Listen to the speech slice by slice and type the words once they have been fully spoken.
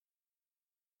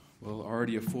Well,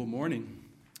 already a full morning.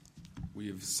 We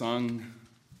have sung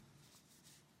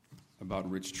about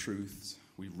rich truths.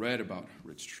 We've read about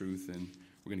rich truth, and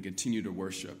we're going to continue to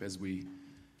worship as we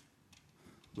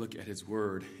look at his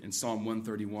word in Psalm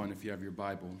 131, if you have your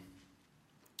Bible.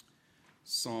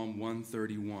 Psalm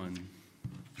 131.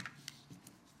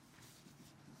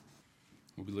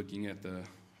 We'll be looking at the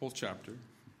whole chapter,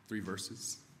 3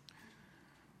 verses.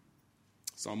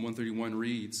 Psalm 131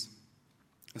 reads,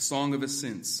 "A song of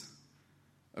ascents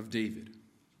of David.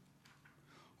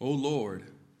 O Lord,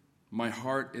 my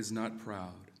heart is not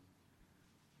proud,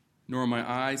 nor are my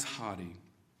eyes haughty,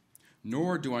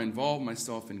 nor do I involve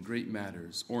myself in great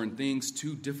matters or in things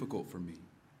too difficult for me.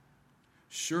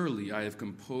 Surely I have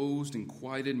composed and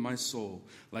quieted my soul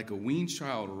like a weaned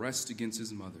child rests against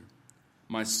his mother.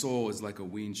 My soul is like a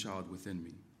weaned child within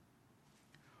me.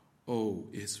 O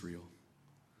Israel,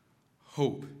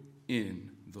 hope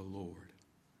in the Lord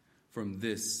from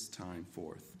this time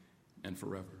forth and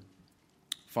forever."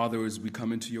 Father, as we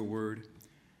come into your word,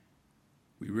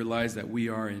 we realize that we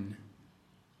are in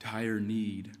dire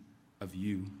need of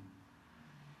you.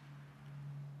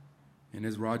 And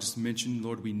as Rod just mentioned,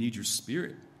 Lord, we need your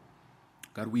Spirit.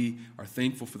 God, we are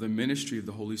thankful for the ministry of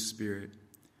the Holy Spirit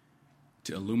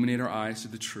to illuminate our eyes to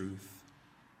the truth,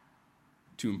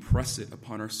 to impress it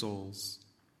upon our souls,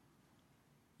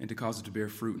 and to cause it to bear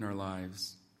fruit in our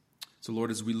lives. So,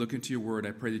 Lord, as we look into your word,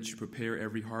 I pray that you prepare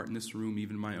every heart in this room,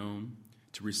 even my own,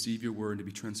 to receive your word and to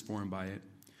be transformed by it.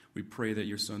 We pray that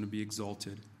your Son will be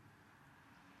exalted.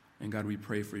 And God, we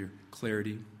pray for your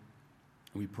clarity, and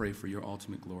we pray for your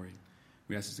ultimate glory.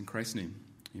 We ask this in Christ's name.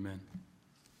 Amen.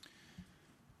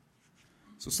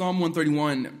 So Psalm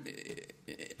 131,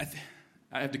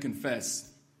 I have to confess,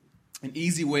 an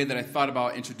easy way that I thought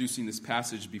about introducing this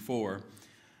passage before,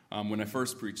 when I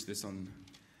first preached this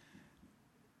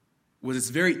was it's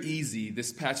very easy,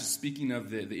 this passage speaking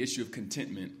of the issue of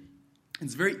contentment,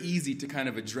 it's very easy to kind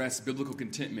of address biblical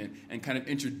contentment and kind of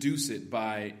introduce it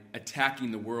by attacking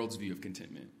the world's view of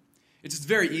contentment. It's just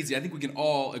very easy. I think we can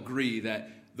all agree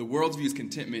that the world's view of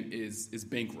contentment is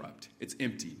bankrupt. It's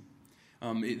empty.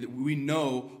 We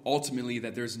know ultimately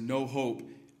that there's no hope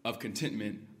of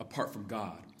contentment apart from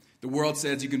God. The world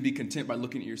says you can be content by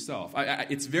looking at yourself.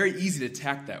 It's very easy to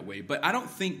attack that way, but I don't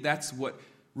think that's what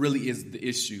really is the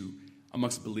issue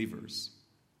amongst believers.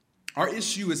 Our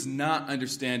issue is not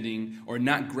understanding or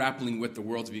not grappling with the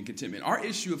world's view of contentment. Our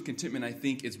issue of contentment, I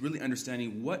think, is really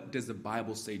understanding what does the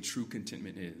Bible say true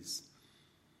contentment is.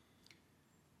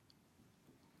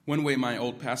 One way my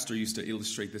old pastor used to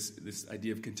illustrate this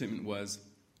idea of contentment was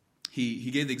he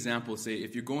gave the example, say,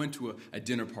 if you're going to a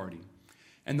dinner party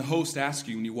and the host asks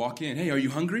you when you walk in, "Hey, are you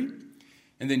hungry?"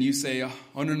 And then you say,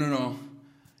 "Oh, no,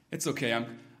 it's okay.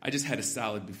 I just had a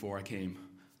salad before I came.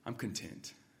 I'm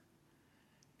content."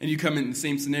 And you come in the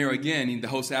same scenario again, and the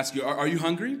host asks you, "Are you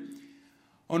hungry?"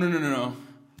 "Oh, no.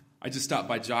 I just stopped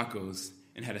by Jocko's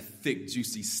and had a thick,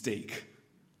 juicy steak.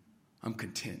 I'm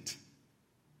content."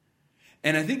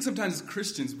 And I think sometimes as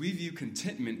Christians, we view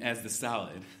contentment as the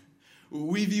salad.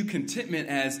 We view contentment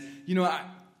as,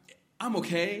 I'm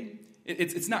okay.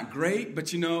 It's not great,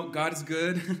 but God is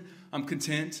good. I'm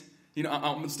content.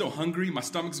 I'm still hungry. My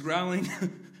stomach's growling.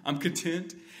 I'm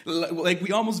content. Like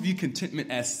we almost view contentment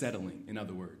as settling, in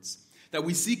other words. That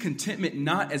we see contentment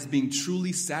not as being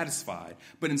truly satisfied,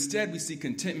 but instead we see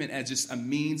contentment as just a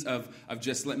means of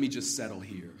just, let me just settle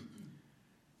here.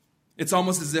 It's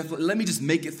almost as if, let me just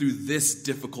make it through this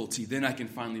difficulty, then I can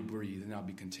finally breathe and I'll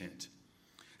be content.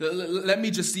 Let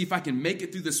me just see if I can make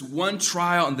it through this one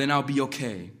trial and then I'll be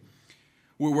okay.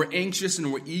 We're anxious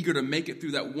and we're eager to make it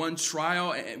through that one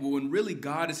trial, when really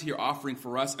God is here offering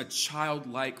for us a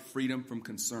childlike freedom from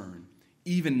concern,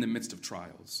 even in the midst of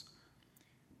trials.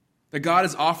 That God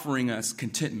is offering us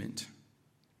contentment.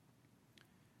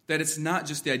 That it's not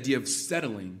just the idea of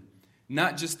settling,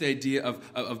 not just the idea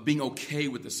of being okay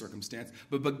with the circumstance,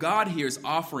 but God here is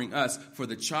offering us, for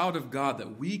the child of God,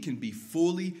 that we can be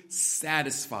fully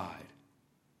satisfied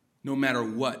no matter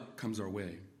what comes our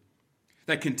way.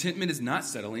 That contentment is not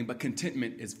settling, but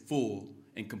contentment is full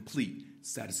and complete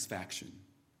satisfaction.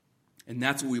 And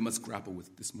that's what we must grapple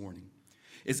with this morning,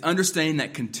 is understanding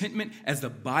that contentment, as the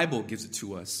Bible gives it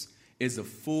to us, is a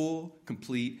full,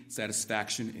 complete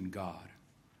satisfaction in God.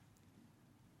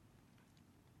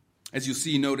 As you'll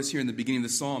see, notice here in the beginning of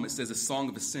the psalm, it says a song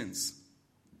of ascents.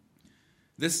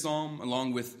 This psalm,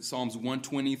 along with Psalms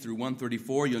 120 through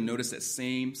 134, you'll notice that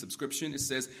same subscription. It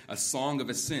says a song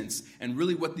of ascents. And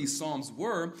really what these psalms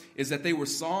were is that they were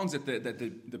songs that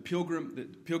the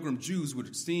pilgrim Jews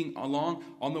would sing along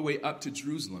on the way up to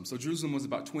Jerusalem. So Jerusalem was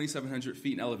about 2,700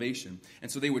 feet in elevation. And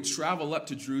so they would travel up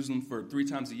to Jerusalem for 3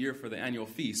 times a year for the annual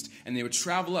feast. And they would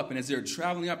travel up. And as they were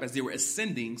traveling up, as they were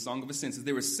ascending, Song of Ascents, as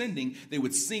they were ascending, they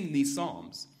would sing these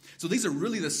psalms. So these are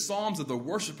really the psalms of the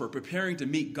worshiper preparing to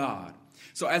meet God.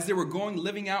 So as they were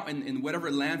living out in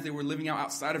whatever lands they were living out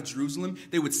outside of Jerusalem,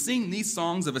 they would sing these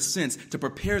songs of ascents to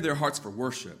prepare their hearts for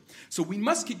worship. So we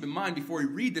must keep in mind before we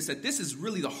read this that this is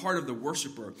really the heart of the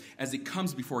worshiper as it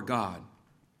comes before God.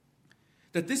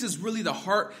 That this is really the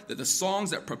heart, that the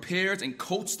songs that prepares and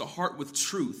coats the heart with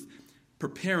truth,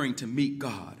 preparing to meet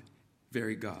God,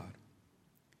 very God.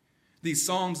 These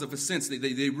songs of ascents,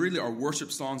 they really are worship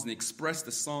songs, and they express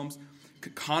the psalms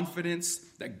confidence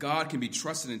that God can be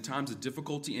trusted in times of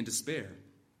difficulty and despair.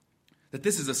 That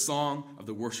this is a song of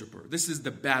the worshiper. This is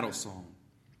the battle song.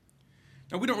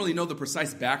 Now, we don't really know the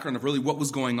precise background of really what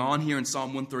was going on here in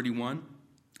Psalm 131.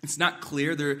 It's not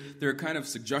clear. There are kind of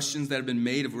suggestions that have been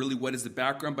made of really what is the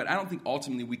background, but I don't think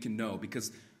ultimately we can know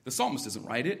because the psalmist doesn't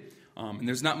write it, and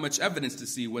there's not much evidence to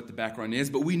see what the background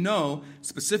is. But we know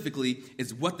specifically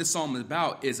is what the psalm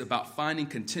is about finding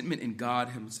contentment in God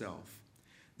himself.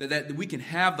 That we can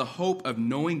have the hope of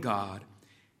knowing God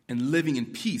and living in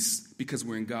peace because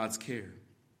we're in God's care.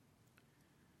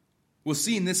 We'll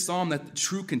see in this psalm that the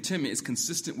true contentment is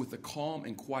consistent with a calm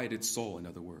and quieted soul, in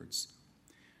other words.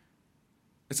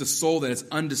 It's a soul that is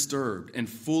undisturbed and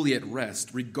fully at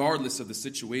rest, regardless of the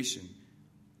situation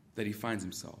that he finds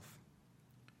himself.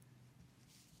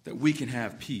 That we can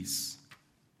have peace.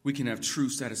 We can have true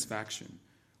satisfaction.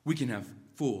 We can have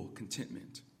full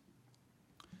contentment.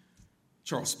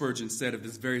 Charles Spurgeon said of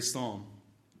this very psalm,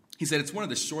 he said, it's one of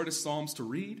the shortest psalms to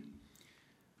read,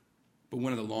 but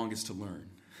one of the longest to learn.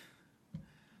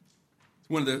 It's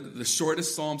one of the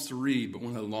shortest psalms to read, but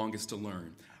one of the longest to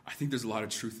learn. I think there's a lot of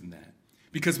truth in that.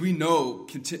 Because we know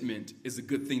contentment is a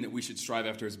good thing that we should strive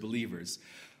after as believers.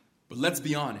 But let's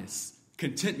be honest,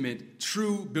 contentment,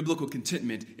 true biblical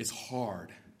contentment, is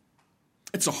hard.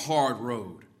 It's a hard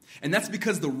road. And that's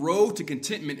because the road to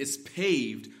contentment is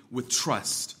paved with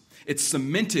trust. It's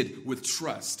cemented with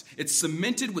trust. It's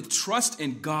cemented with trust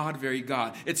in God, very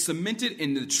God. It's cemented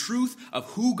in the truth of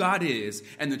who God is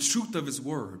and the truth of his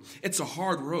word. It's a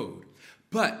hard road.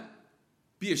 But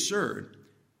be assured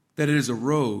that it is a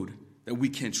road that we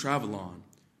can travel on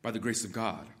by the grace of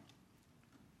God.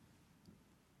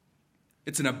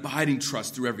 It's an abiding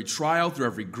trust through every trial, through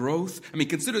every growth. I mean,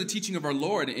 consider the teaching of our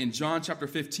Lord in John chapter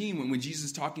 15 when Jesus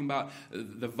is talking about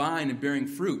the vine and bearing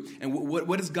fruit. And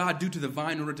what does God do to the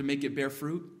vine in order to make it bear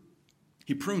fruit?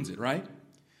 He prunes it, right?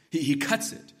 He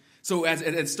cuts it. So as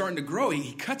it's starting to grow,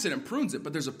 he cuts it and prunes it,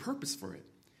 but there's a purpose for it.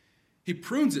 He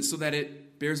prunes it so that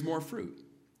it bears more fruit.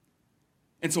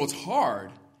 And so it's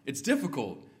hard, it's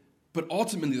difficult, but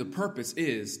ultimately the purpose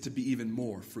is to be even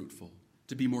more fruitful,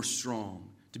 to be more strong,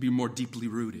 to be more deeply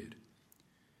rooted.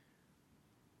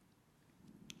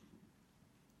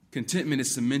 Contentment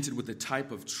is cemented with a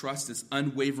type of trust, this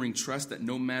unwavering trust that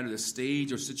no matter the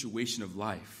stage or situation of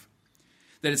life,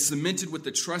 that it's cemented with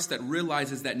the trust that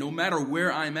realizes that no matter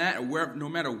where I'm at, or no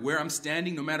matter where I'm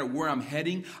standing, no matter where I'm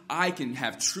heading, I can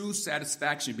have true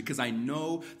satisfaction because I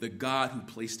know the God who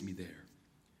placed me there.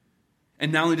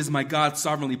 And not only does my God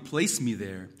sovereignly place me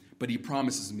there, but he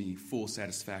promises me full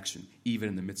satisfaction even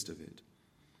in the midst of it.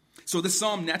 So this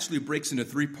psalm naturally breaks into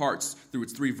 3 parts through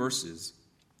its 3 verses.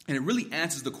 And it really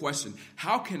answers the question,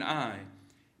 how can I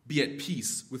be at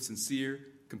peace with sincere,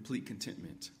 complete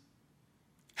contentment?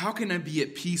 How can I be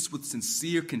at peace with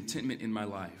sincere contentment in my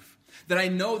life? That I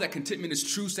know that contentment is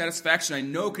true satisfaction. I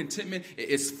know contentment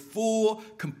is full,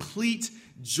 complete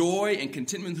joy and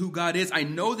contentment with who God is. I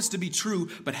know this to be true,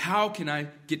 but how can I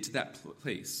get to that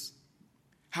place?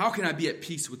 How can I be at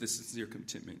peace with this sincere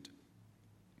contentment?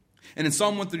 And in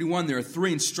Psalm 131, there are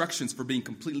 3 instructions for being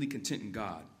completely content in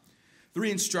God.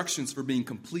 3 instructions for being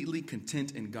completely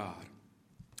content in God.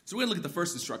 So we're going to look at the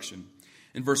first instruction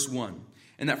in verse 1.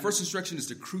 And that first instruction is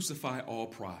to crucify all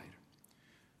pride.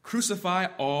 Crucify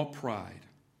all pride.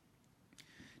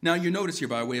 Now you notice here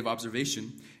by way of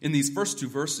observation, in these first 2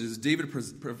 verses, David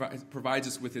provides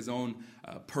us with his own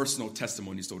personal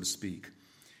testimony, so to speak.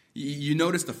 You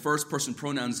notice the first person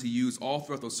pronouns he used all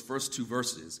throughout those first two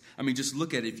verses. I mean, just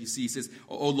look at it if you see. He says,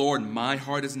 "O Lord, my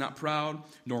heart is not proud,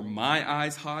 nor my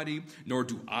eyes haughty, nor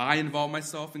do I involve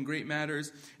myself in great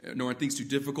matters, nor in things too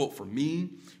difficult for me.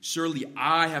 Surely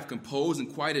I have composed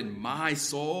and quieted my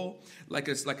soul. Like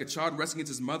a child wrestling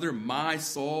against his mother, my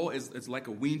soul is like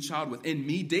a weaned child within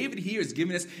me." David here is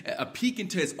giving us a peek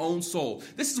into his own soul.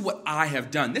 This is what I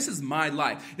have done. This is my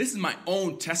life. This is my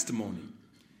own testimony.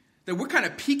 That we're kind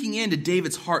of peeking into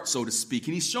David's heart, so to speak.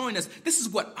 And he's showing us, this is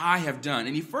what I have done.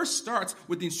 And he first starts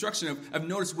with the instruction of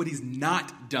notice what he's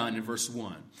not done in verse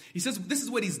 1. He says, this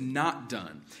is what he's not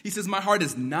done. He says, my heart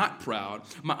is not proud.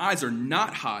 My eyes are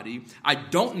not haughty. I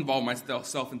don't involve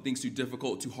myself in things too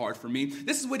difficult, too hard for me.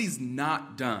 This is what he's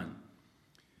not done.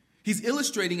 He's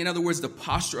illustrating, in other words, the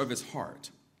posture of his heart.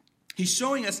 He's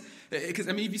showing us, because,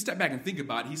 I mean, if you step back and think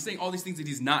about it, he's saying all these things that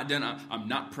he's not done. I'm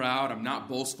not proud. I'm not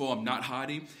boastful. I'm not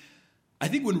haughty. I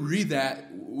think when we read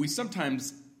that,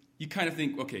 you kind of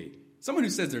think, okay, someone who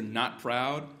says they're not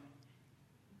proud,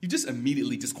 you just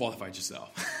immediately disqualified yourself.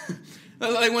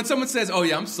 Like when someone says, oh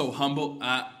yeah, I'm so humble,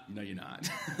 no you're not.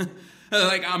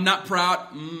 Like I'm not proud,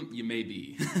 you may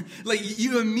be. Like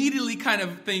you immediately kind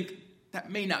of think, that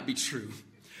may not be true.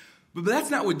 But that's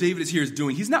not what David is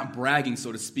doing. He's not bragging,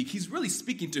 so to speak. He's really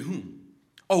speaking to whom?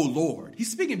 Oh, Lord.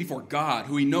 He's speaking before God,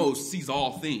 who he knows sees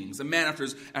all things. A man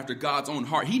after God's own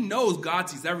heart. He knows God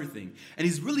sees everything. And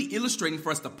he's really illustrating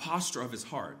for us the posture of his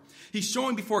heart. He's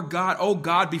showing before God, oh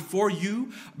God, before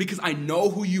you, because I know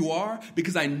who you are,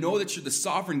 because I know that you're the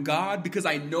sovereign God, because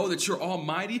I know that you're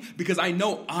almighty, because I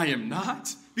know I am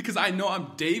not, because I know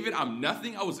I'm David, I'm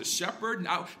nothing. I was a shepherd.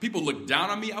 Now people look down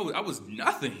on me. I was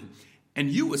nothing. And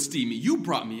you esteem me. You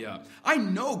brought me up. I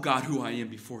know, God, who I am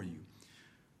before you.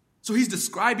 So he's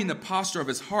describing the posture of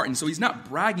his heart. And so he's not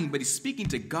bragging, but he's speaking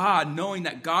to God, knowing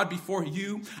that God, before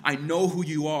you, I know who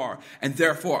you are. And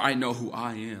therefore, I know who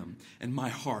I am. And my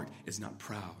heart is not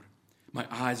proud. My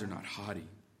eyes are not haughty.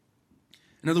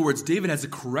 In other words, David has a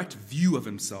correct view of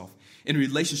himself in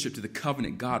relationship to the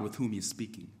covenant God with whom he is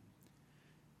speaking.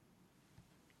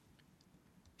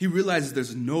 He realizes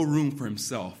there's no room for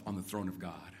himself on the throne of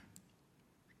God.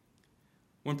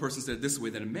 One person said it this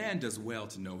way, that a man does well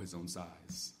to know his own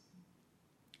size.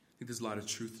 I think there's a lot of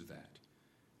truth to that.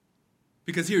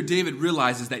 Because here David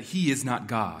realizes that he is not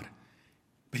God,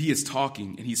 but he is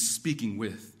talking and he's speaking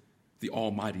with the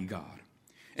Almighty God.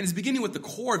 And it's beginning with the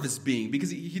core of his being,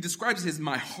 because he describes it as,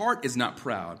 my heart is not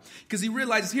proud. Because he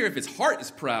realizes here, if his heart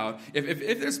is proud,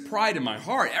 if there's pride in my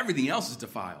heart, everything else is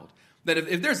defiled. That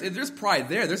if there's pride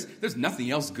there's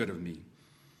nothing else good of me.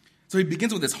 So he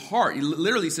begins with his heart. He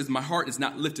literally says, my heart is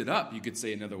not lifted up, you could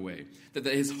say another way. That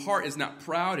his heart is not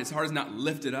proud, his heart is not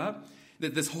lifted up.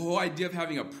 That this whole idea of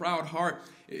having a proud heart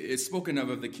is spoken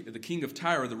of the king of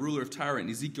Tyre, the ruler of Tyre in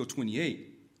Ezekiel 28.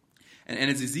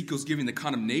 And as Ezekiel's giving the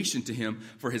condemnation to him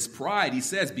for his pride, he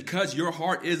says, because your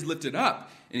heart is lifted up,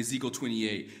 in Ezekiel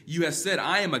 28, you have said,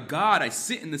 I am a God, I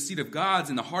sit in the seat of gods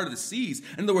in the heart of the seas.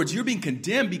 In other words, you're being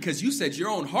condemned because you said your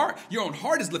own heart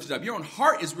is lifted up. Your own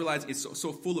heart is realized it's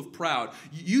so full of proud.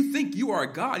 You think you are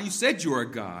a God. You said you are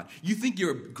a God. You think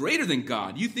you're greater than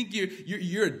God. You think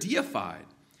you're deified.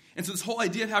 And so this whole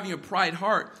idea of having a proud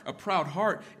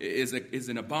heart, is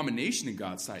an abomination in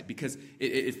God's sight, because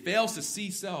it fails to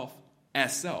see self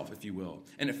as self, if you will.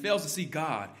 And it fails to see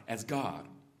God as God.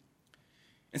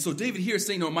 And so David here is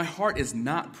saying, no, my heart is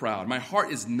not proud. My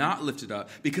heart is not lifted up,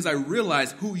 because I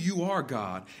realize who you are,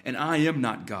 God, and I am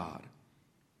not God.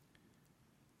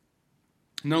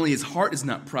 Not only his heart is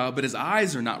not proud, but his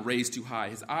eyes are not raised too high.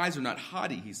 His eyes are not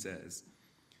haughty, he says.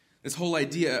 This whole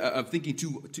idea of thinking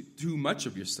too much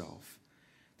of yourself.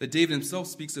 That David himself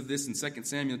speaks of this in 2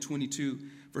 Samuel 22,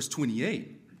 verse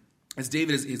 28. As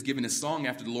David is given a song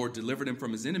after the Lord delivered him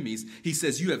from his enemies, he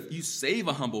says, you save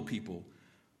a humble people,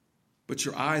 but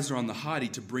your eyes are on the haughty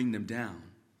to bring them down.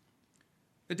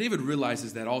 That David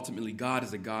realizes that ultimately God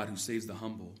is a God who saves the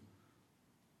humble,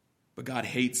 but God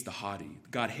hates the haughty.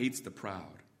 God hates the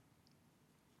proud.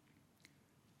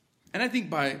 And I think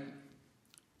by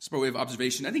way of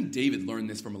observation, I think David learned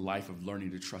this from a life of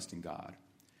learning to trust in God.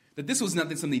 That this was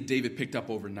not something David picked up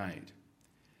overnight.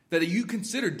 That you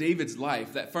consider David's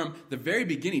life, that from the very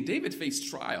beginning, David faced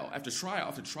trial after trial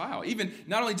after trial, even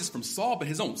not only just from Saul, but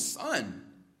his own son.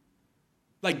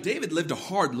 Like David lived a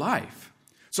hard life.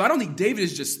 So I don't think David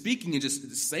is just speaking and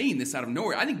just saying this out of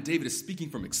nowhere. I think David is speaking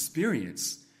from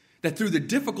experience. That through the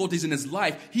difficulties in his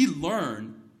life, he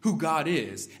learned who God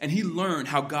is, and he learned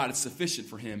how God is sufficient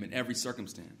for him in every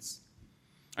circumstance.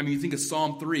 I mean, you think of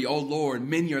Psalm 3, oh Lord,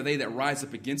 many are they that rise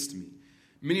up against me.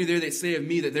 Many are there that say of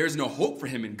me that there is no hope for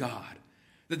him in God.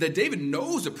 That David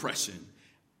knows oppression.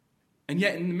 And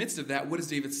yet in the midst of that, what does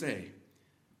David say?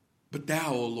 But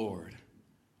thou, O Lord,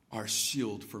 art a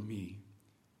shield for me.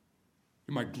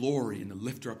 You're my glory and the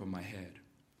lifter up of my head.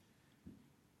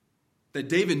 That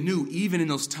David knew even in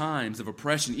those times of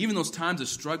oppression, even those times of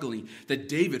struggling, that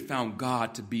David found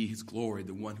God to be his glory,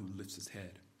 the one who lifts his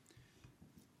head.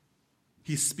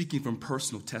 He's speaking from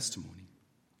personal testimony.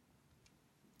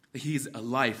 That he's a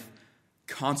life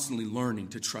constantly learning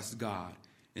to trust God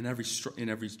in every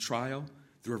trial,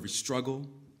 through every struggle,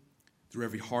 through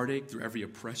every heartache, through every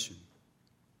oppression.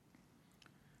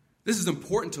 This is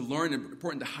important to learn and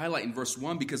important to highlight in verse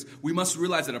 1 because we must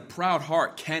realize that a proud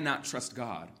heart cannot trust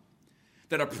God.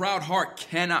 That a proud heart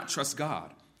cannot trust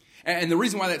God. And the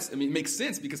reason why that makes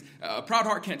sense, because a proud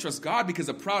heart can't trust God, because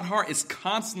a proud heart is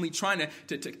constantly trying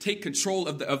to take control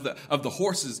of the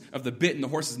horses, of the bit in the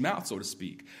horse's mouth, so to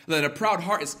speak. That a proud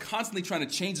heart is constantly trying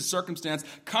to change the circumstance,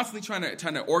 constantly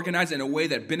trying to organize it in a way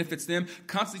that benefits them,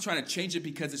 constantly trying to change it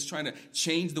because it's trying to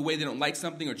change the way they don't like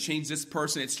something or change this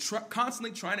person. It's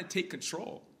constantly trying to take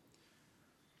control.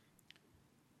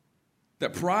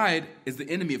 That pride is the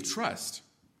enemy of trust.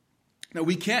 Now,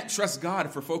 we can't trust God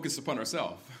if we're focused upon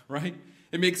ourselves, right?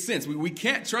 It makes sense. We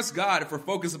can't trust God if we're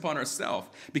focused upon ourselves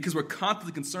because we're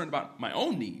constantly concerned about my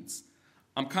own needs.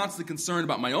 I'm constantly concerned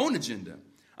about my own agenda.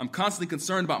 I'm constantly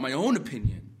concerned about my own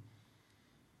opinion.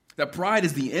 That pride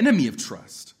is the enemy of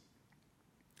trust.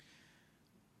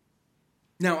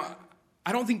 Now,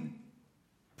 I don't think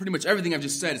pretty much everything I've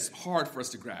just said is hard for us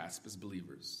to grasp as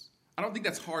believers. I don't think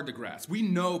that's hard to grasp. We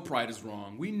know pride is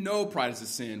wrong. We know pride is a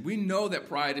sin. We know that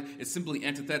pride is simply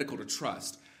antithetical to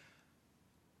trust.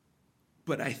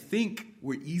 But I think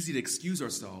we're easy to excuse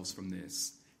ourselves from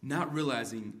this, not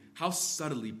realizing how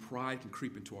subtly pride can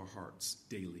creep into our hearts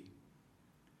daily.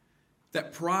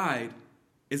 That pride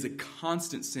is a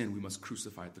constant sin we must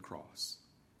crucify at the cross.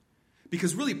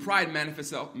 Because really pride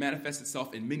manifests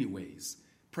itself in many ways.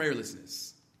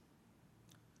 Prayerlessness.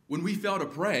 When we fail to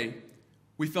pray,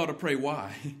 we fail to pray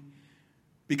why?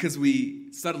 Because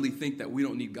we subtly think that we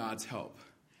don't need God's help.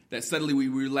 That suddenly we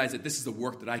realize that this is the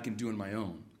work that I can do on my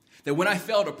own. That when I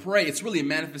fail to pray, it's really a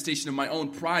manifestation of my own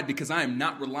pride because I am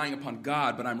not relying upon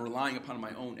God, but I'm relying upon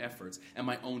my own efforts and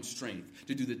my own strength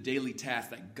to do the daily tasks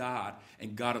that God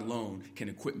and God alone can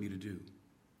equip me to do.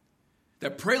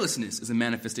 That prayerlessness is a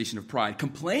manifestation of pride.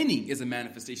 Complaining is a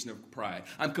manifestation of pride.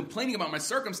 I'm complaining about my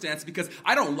circumstance because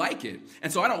I don't like it.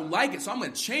 And so I don't like it, so I'm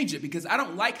going to change it because I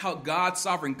don't like how God,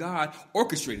 sovereign God,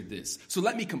 orchestrated this. So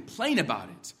let me complain about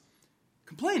it.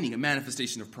 Complaining, a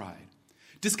manifestation of pride.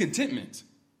 Discontentment,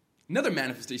 another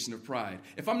manifestation of pride.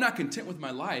 If I'm not content with my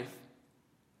life,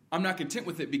 I'm not content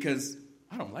with it because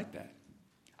I don't like that.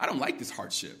 I don't like this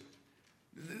hardship.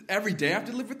 Every day I have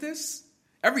to live with this.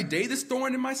 Every day this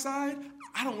thorn in my side,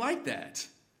 I don't like that.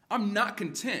 I'm not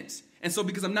content. And so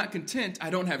because I'm not content,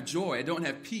 I don't have joy. I don't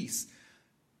have peace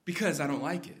because I don't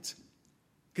like it.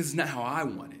 Because it's not how I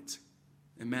want it.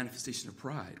 A manifestation of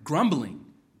pride. Grumbling.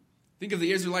 Think of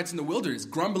the Israelites in the wilderness,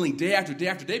 grumbling day after day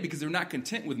after day because they were not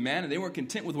content with man and they weren't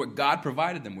content with what God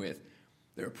provided them with.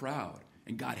 They were proud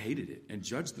and God hated it and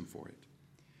judged them for it.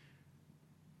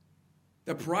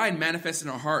 The pride manifests in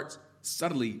our hearts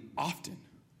subtly often.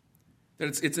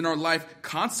 That it's in our life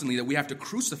constantly that we have to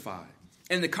crucify.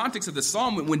 And in the context of the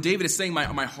psalm, when David is saying,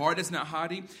 my heart is not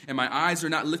haughty and my eyes are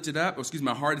not lifted up,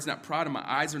 my heart is not proud and my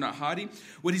eyes are not haughty,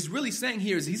 what he's really saying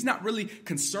here is he's not really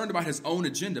concerned about his own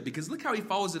agenda, because look how he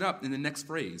follows it up in the next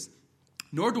phrase.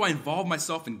 Nor do I involve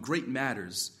myself in great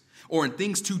matters or in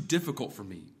things too difficult for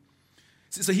me.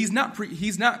 So he's not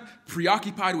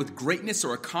preoccupied with greatness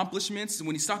or accomplishments. And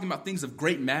when he's talking about things of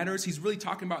great matters, he's really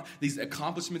talking about these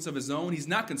accomplishments of his own. He's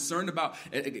not concerned about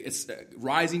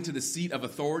rising to the seat of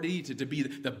authority, to be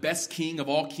the best king of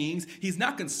all kings. He's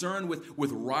not concerned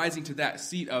with rising to that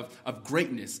seat of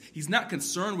greatness. He's not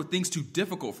concerned with things too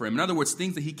difficult for him. In other words,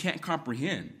 things that he can't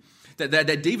comprehend.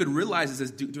 That David realizes,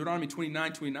 as Deuteronomy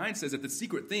 29:29 says, that the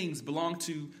secret things belong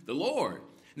to the Lord.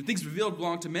 The things revealed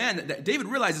belong to man. That David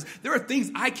realizes there are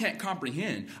things I can't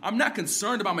comprehend. I'm not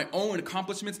concerned about my own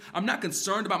accomplishments. I'm not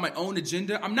concerned about my own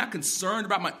agenda. I'm not concerned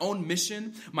about my own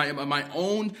mission, my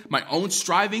own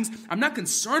strivings. I'm not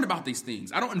concerned about these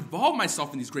things. I don't involve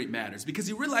myself in these great matters because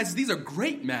he realizes these are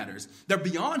great matters. They're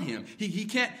beyond him. He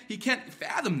can't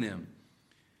fathom them.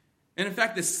 And in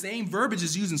fact, the same verbiage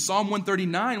is used in Psalm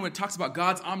 139 when it talks about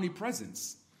God's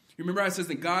omnipresence. Remember how it says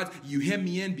that God, you hem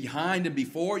me in behind and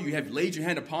before, you have laid your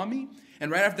hand upon me? And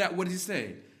right after that, what does he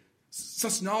say?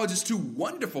 Such knowledge is too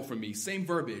wonderful for me, same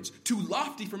verbiage, too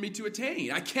lofty for me to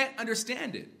attain. I can't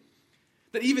understand it.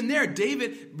 That even there,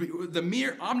 David, the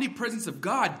mere omnipresence of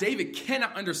God, David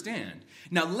cannot understand.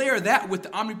 Now layer that with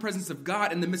the omnipresence of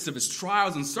God in the midst of his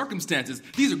trials and circumstances.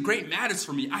 These are great matters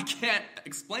for me. I can't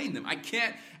explain them. I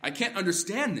can't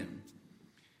understand them.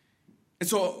 And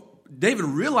so David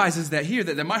realizes that here,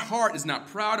 that my heart is not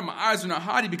proud and my eyes are not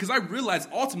haughty, because I realize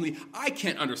ultimately I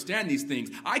can't understand these things.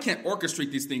 I can't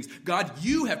orchestrate these things. God,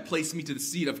 you have placed me to the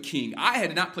seat of king. I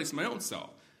had not placed my own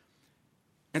self.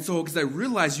 And so, because I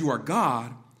realize you are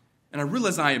God, and I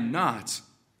realize I am not,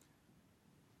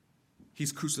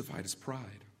 he's crucified his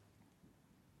pride.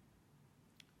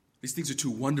 These things are too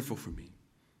wonderful for me,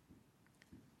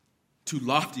 too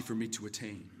lofty for me to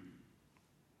attain.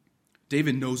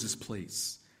 David knows his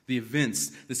place, the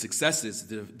events, the successes,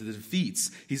 the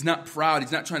defeats. He's not proud.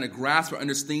 He's not trying to grasp or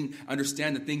understand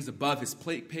the things above his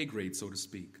pay grade, so to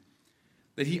speak.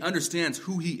 That he understands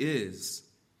who he is.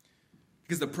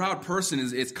 Because the proud person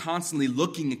is constantly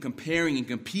looking and comparing and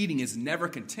competing, is never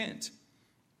content.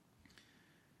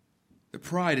 The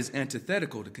pride is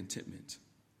antithetical to contentment.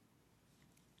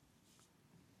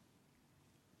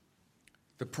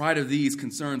 The pride of these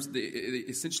concerns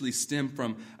essentially stem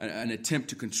from an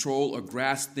attempt to control or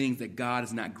grasp things that God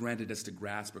has not granted us to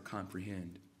grasp or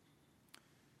comprehend.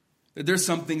 That there's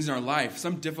some things in our life,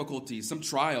 some difficulties, some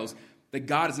trials that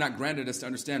God has not granted us to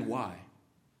understand why.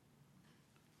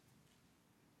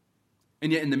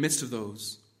 And yet in the midst of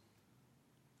those,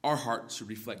 our heart should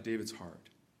reflect David's heart,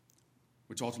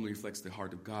 which ultimately reflects the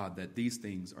heart of God, that these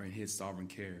things are in his sovereign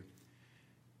care.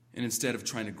 And instead of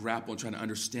trying to grapple and trying to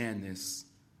understand this,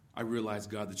 I realize,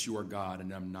 God, that you are God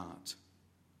and I'm not.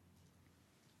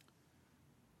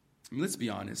 I mean, let's be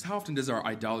honest. How often does our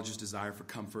idolatrous desire for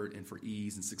comfort and for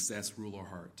ease and success rule our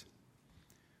heart?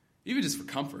 Even just for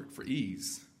comfort, for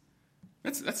ease.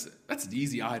 That's an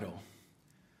easy idol.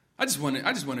 I just want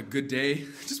a good day.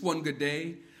 Just one good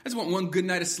day. I just want one good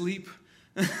night of sleep.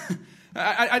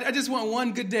 I just want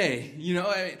one good day. You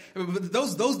know, but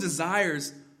those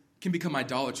desires can become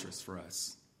idolatrous for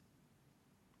us.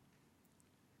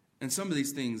 And some of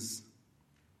these things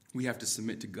we have to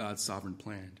submit to God's sovereign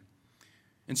plan.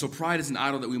 And so pride is an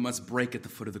idol that we must break at the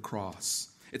foot of the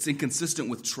cross. It's inconsistent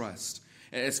with trust.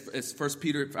 As 1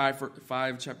 Peter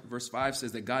 5 chapter verse 5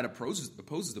 says, that God opposes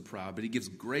the proud, but he gives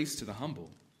grace to the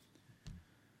humble.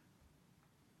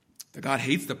 That God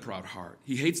hates the proud heart.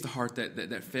 He hates the heart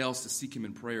that fails to seek him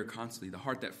in prayer constantly. The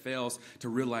heart that fails to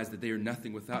realize that they are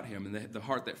nothing without him. And the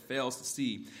heart that fails to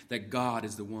see that God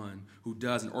is the one who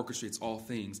does and orchestrates all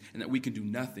things. And that we can do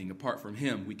nothing. Apart from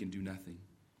him, we can do nothing.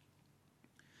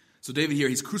 So David here,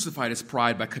 he's crucified his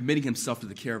pride by committing himself to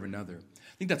the care of another.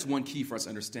 I think that's one key for us to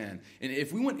understand. And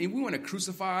if we want to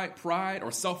crucify pride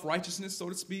or self-righteousness, so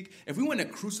to speak, if we want to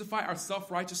crucify our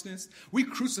self-righteousness, we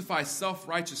crucify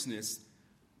self-righteousness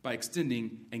by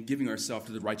extending and giving ourselves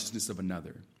to the righteousness of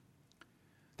another.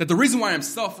 That the reason why I'm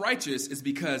self-righteous is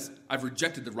because I've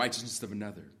rejected the righteousness of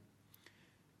another.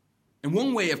 And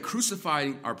one way of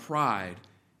crucifying our pride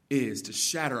is to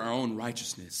shatter our own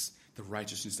righteousness, the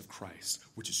righteousness of Christ,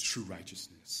 which is true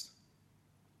righteousness.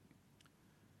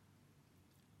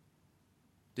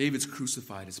 David's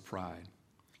crucified his pride.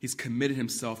 He's committed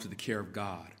himself to the care of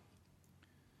God.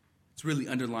 It's really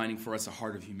underlining for us a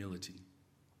heart of humility.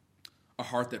 A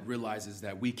heart that realizes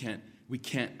that we can't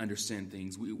understand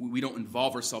things. We don't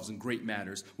involve ourselves in great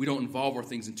matters. We don't involve our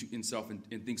things in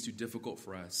things too difficult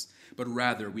for us. But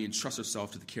rather, we entrust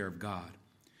ourselves to the care of God.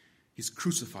 He's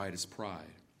crucified his pride.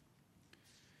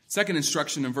 Second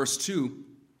instruction in verse 2,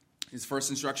 his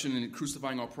first instruction in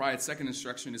crucifying our pride. Second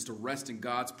instruction is to rest in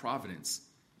God's providence.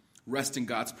 Rest in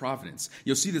God's providence.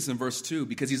 You'll see this in verse 2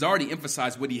 because he's already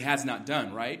emphasized what he has not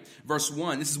done, right? Verse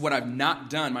 1, this is what I've not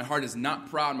done. My heart is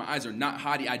not proud. My eyes are not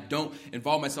haughty. I don't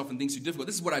involve myself in things too difficult.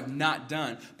 This is what I've not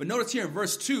done. But notice here in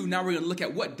verse 2, now we're going to look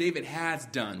at what David has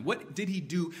done. What did he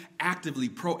do actively,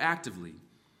 proactively?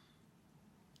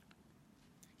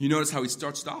 You notice how he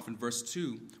starts off in verse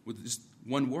 2 with just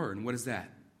one word. And what is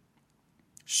that?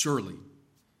 Surely.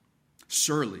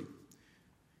 Surely.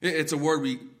 It's a word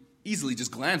we easily just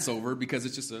glance over because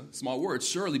it's just a small word,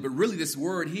 surely. But really this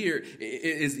word here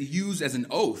is used as an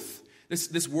oath.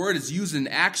 This word is used in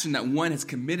action that one has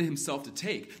committed himself to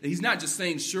take. That he's not just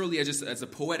saying surely as a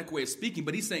poetic way of speaking,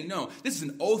 but he's saying, no, this is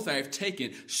an oath I have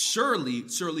taken. Surely,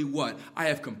 surely what? I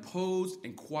have composed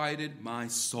and quieted my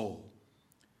soul.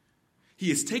 He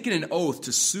has taken an oath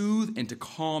to soothe and to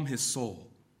calm his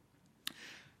soul.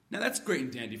 Now that's great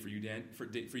and dandy for you,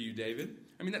 David.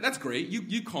 I mean, that's great.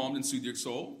 You calmed and soothed your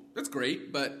soul. That's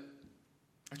great, but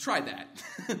I tried that.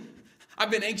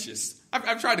 I've been anxious.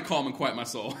 I've tried to calm and quiet my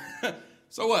soul.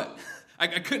 So what? I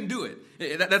couldn't do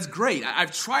it. That's great.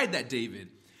 I've tried that, David.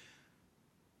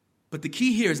 But the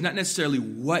key here is not necessarily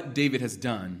what David has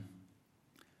done,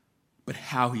 but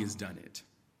how he has done it.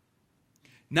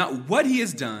 Not what he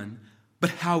has done, but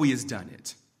how he has done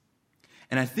it.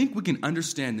 And I think we can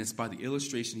understand this by the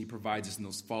illustration he provides us in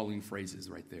those following phrases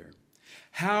right there.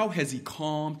 How has he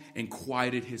calmed and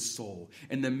quieted his soul?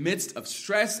 In the midst of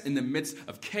stress, in the midst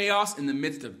of chaos, in the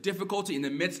midst of difficulty, in the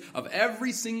midst of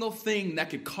every single thing that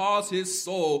could cause his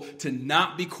soul to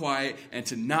not be quiet and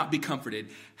to not be comforted,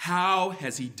 how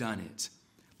has he done it?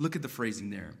 Look at the phrasing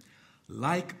there.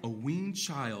 Like a weaned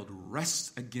child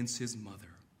rests against his mother,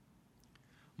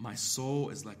 my soul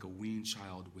is like a weaned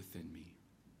child within me.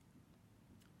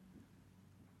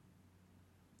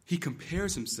 He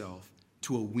compares himself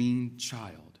to a weaned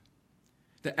child.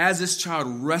 That as this child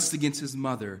rests against his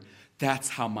mother, that's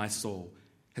how my soul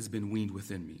has been weaned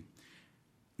within me.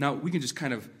 Now, we can just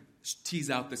kind of tease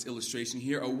out this illustration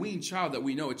here. A weaned child that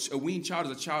we know, a weaned child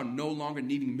is a child no longer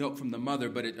needing milk from the mother,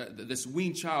 but this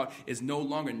weaned child is no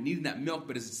longer needing that milk,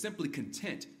 but is simply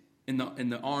content in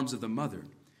the arms of the mother.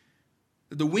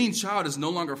 The weaned child is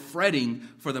no longer fretting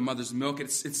for the mother's milk.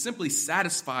 It's simply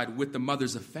satisfied with the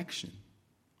mother's affection.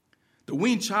 The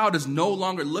weaned child is no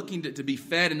longer looking to be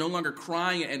fed and no longer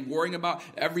crying and worrying about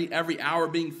every hour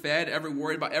being fed,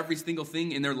 worried about every single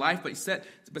thing in their life. But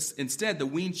instead, the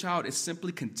weaned child is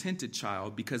simply contented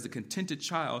child because the contented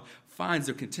child finds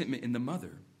their contentment in the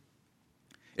mother.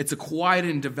 It's a quiet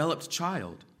and developed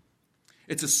child.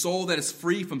 It's a soul that is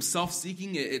free from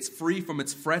self-seeking. It's free from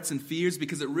its frets and fears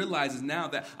because it realizes now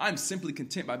that I'm simply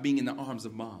content by being in the arms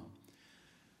of mom.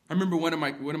 I remember one of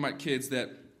my kids that,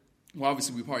 well,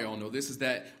 obviously we probably all know this, is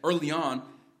that early on,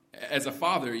 as a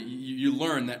father, you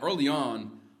learn that early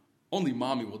on, only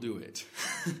mommy will do it.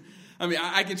 I mean,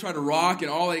 I can try to rock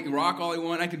all I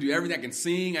want. I can do everything. I can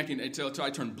sing. I can until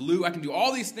I turn blue. I can do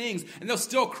all these things, and they'll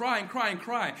still cry and cry and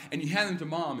cry. And you hand them to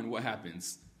mom, and what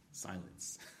happens?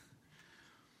 Silence.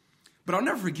 But I'll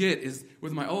never forget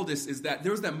with my oldest is that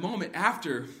there was that moment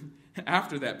after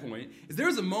that point. There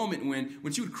was a moment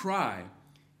when she would cry.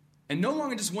 And no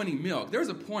longer just wanting milk, there was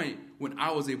a point when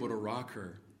I was able to rock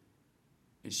her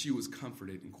and she was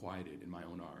comforted and quieted in my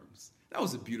own arms. That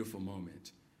was a beautiful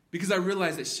moment because I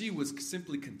realized that she was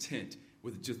simply content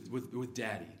with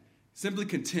daddy, simply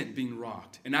content being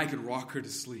rocked, and I could rock her to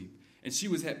sleep, and she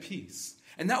was at peace.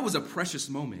 And that was a precious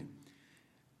moment.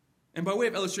 And by way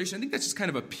of illustration, I think that's just kind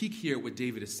of a peek here at what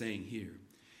David is saying here.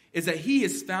 Is that he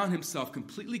has found himself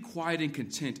completely quiet and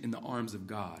content in the arms of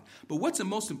God. But what's the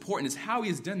most important is how he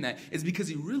has done that is because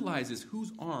he realizes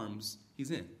whose arms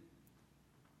he's in.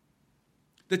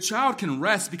 The child can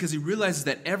rest because he realizes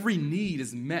that every need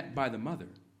is met by the mother.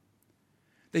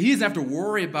 That he doesn't have to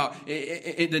worry about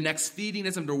the next feeding,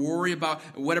 doesn't have to worry about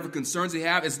whatever concerns he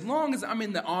have. As long as I'm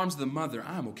in the arms of the mother,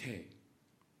 I'm okay.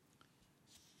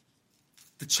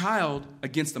 The child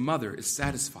against the mother is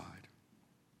satisfied.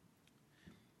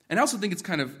 And I also think it's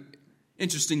kind of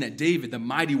interesting that David, the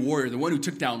mighty warrior, the one who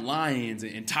took down lions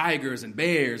and tigers and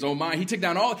bears, he took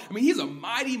down he's a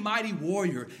mighty, mighty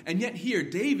warrior. And yet here,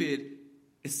 David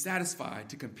is satisfied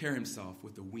to compare himself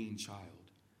with the weaned child.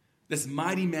 This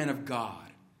mighty man of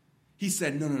God. He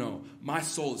said, no, my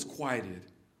soul is quieted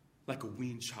like a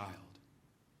weaned child.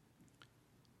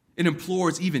 It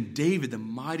implores even David, the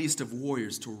mightiest of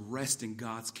warriors, to rest in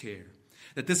God's care.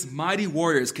 That this mighty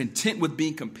warrior is content with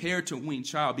being compared to a weaned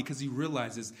child because he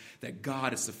realizes that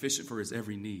God is sufficient for his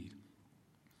every need.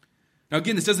 Now,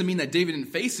 again, this doesn't mean that David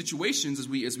didn't face situations as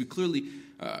we clearly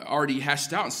already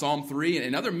hashed out in Psalm 3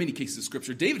 and other many cases of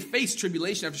Scripture. David faced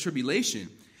tribulation after tribulation,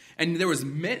 and there was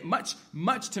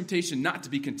much temptation not to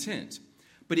be content.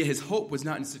 But yet his hope was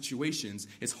not in situations.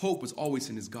 His hope was always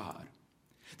in his God.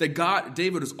 That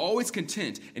David was always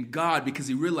content in God because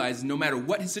he realized no matter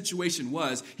what his situation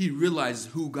was, he realized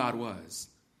who God was.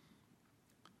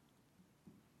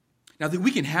 Now, that we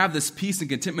can have this peace and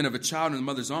contentment of a child in the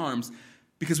mother's arms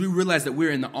because we realize that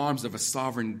we're in the arms of a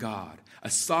sovereign God, a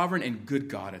sovereign and good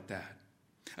God at that.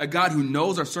 A God who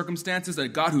knows our circumstances, a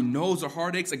God who knows our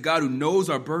heartaches, a God who knows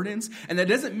our burdens. And that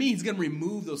doesn't mean he's going to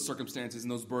remove those circumstances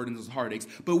and those burdens, those heartaches.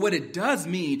 But what it does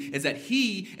mean is that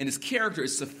he and his character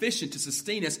is sufficient to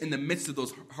sustain us in the midst of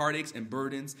those heartaches and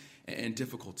burdens and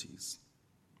difficulties.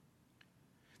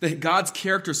 That God's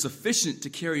character is sufficient to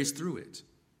carry us through it.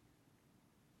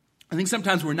 I think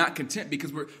sometimes we're not content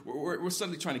because we're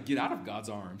suddenly trying to get out of God's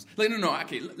arms. Like, no,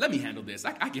 okay, let me handle this.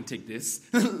 I can take this.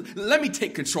 Let me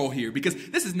take control here because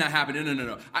this is not happening.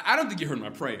 No. I don't think you heard my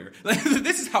prayer.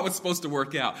 This is how it's supposed to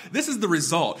work out. This is the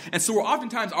result. And so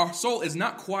oftentimes our soul is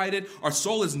not quieted. Our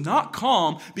soul is not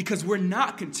calm because we're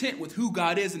not content with who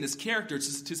God is and his character to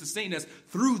sustain us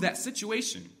through that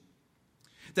situation.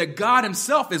 That God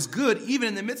himself is good even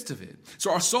in the midst of it.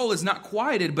 So our soul is not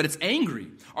quieted, but it's angry.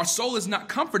 Our soul is not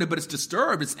comforted, but it's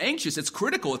disturbed, it's anxious, it's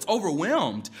critical, it's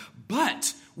overwhelmed.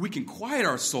 But we can quiet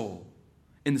our soul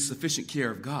in the sufficient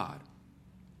care of God.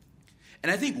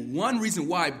 And I think one reason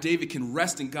why David can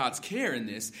rest in God's care in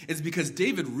this is because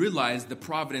David realized the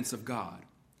providence of God.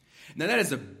 Now that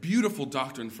is a beautiful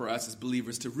doctrine for us as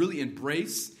believers to really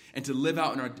embrace and to live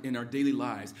out in our daily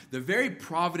lives. The very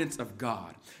providence of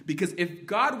God. Because if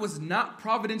God was not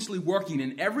providentially working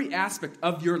in every aspect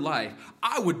of your life,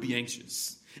 I would be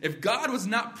anxious. If God was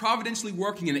not providentially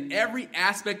working in every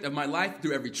aspect of my life,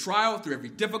 through every trial, through every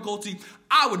difficulty,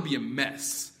 I would be a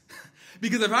mess.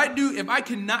 Because if I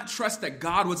cannot trust that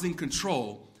God was in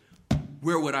control,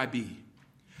 where would I be?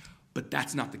 But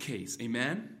that's not the case.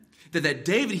 Amen? That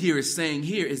David here is saying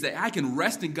here is that I can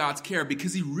rest in God's care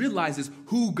because he realizes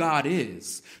who God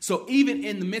is. So even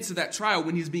in the midst of that trial,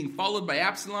 when he's being followed by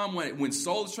Absalom, when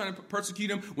Saul is trying to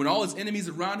persecute him, when all his enemies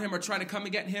around him are trying to come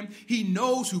against him, he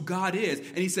knows who God is.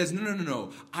 And he says,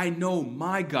 no. I know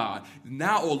my God.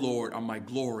 Now, O Lord, are my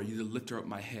glory, the lifter up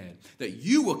my head. That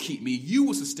you will keep me, you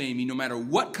will sustain me no matter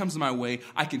what comes my way.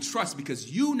 I can trust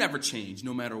because you never change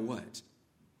no matter what.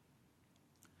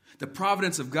 The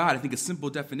providence of God, I think a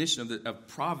simple definition of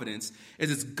providence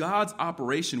is it's God's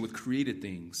operation with created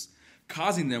things,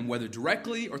 causing them, whether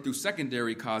directly or through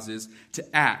secondary causes,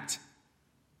 to act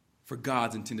for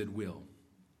God's intended will.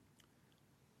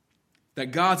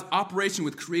 That God's operation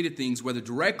with created things, whether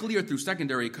directly or through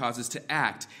secondary causes, to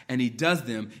act, and he does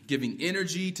them, giving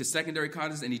energy to secondary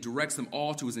causes, and he directs them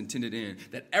all to his intended end.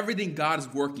 That everything God is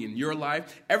working in your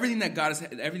life, everything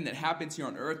that happens here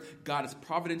on earth, God is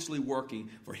providentially working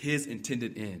for his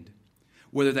intended end.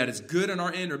 Whether that is good on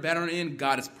our end or bad on our end,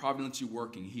 God is providentially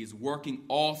working. He is working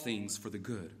all things for the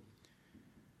good.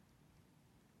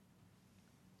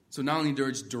 So not only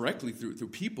directly through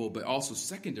people, but also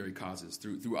secondary causes,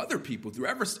 through other people, through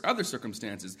other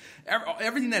circumstances.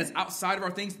 Everything that is outside of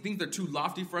our things that are too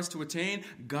lofty for us to attain,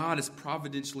 God is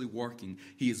providentially working.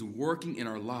 He is working in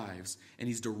our lives, and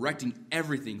he's directing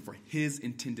everything for his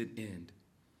intended end.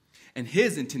 And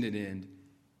his intended end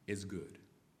is good.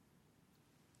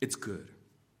 It's good.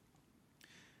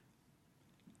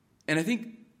 And I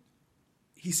think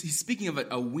He's speaking of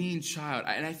a weaned child.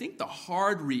 And I think the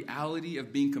hard reality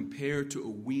of being compared to a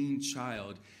weaned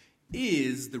child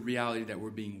is the reality that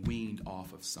we're being weaned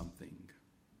off of something.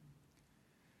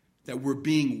 That we're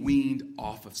being weaned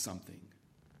off of something.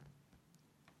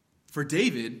 For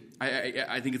David,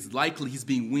 I think it's likely he's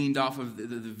being weaned off of the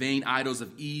vain idols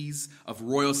of ease, of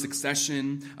royal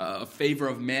succession, of favor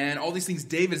of man. All these things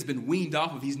David has been weaned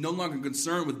off of. He's no longer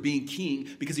concerned with being king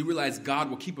because he realized God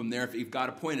will keep him there if God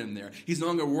appointed him there. He's no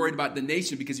longer worried about the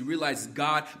nation because he realizes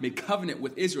God made covenant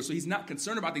with Israel. So he's not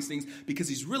concerned about these things because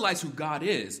he's realized who God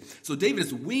is. So David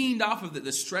is weaned off of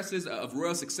the stresses of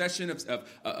royal succession,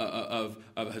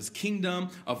 of his kingdom,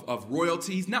 of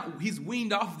royalty. He's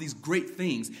weaned off of these great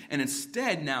things. And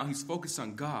instead now he's focused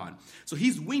on God. So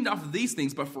he's weaned off of these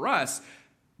things, but for us,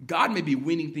 God may be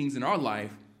weaning things in our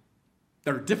life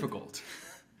that are difficult.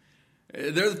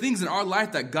 There are things in our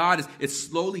life that God is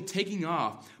slowly taking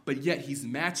off, but yet he's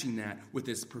matching that with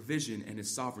his provision and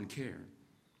his sovereign care.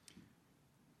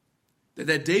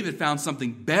 That David found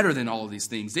something better than all of these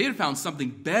things. David found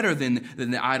something better than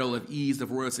the idol of ease,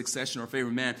 of royal succession, or favor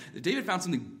of man. David found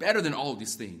something better than all of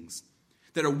these things.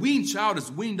 That a weaned child is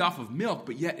weaned off of milk,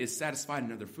 but yet is satisfied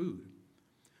in other food.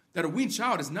 That a weaned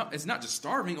child is not just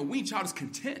starving, a weaned child is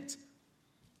content.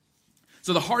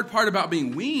 So the hard part about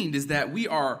being weaned is that we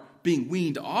are being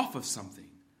weaned off of something.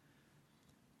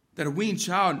 That a weaned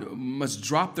child must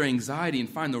drop their anxiety and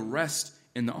find the rest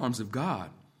in the arms of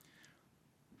God.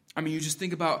 I mean, you just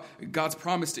think about God's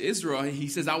promise to Israel. He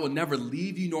says, I will never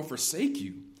leave you nor forsake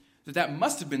you. That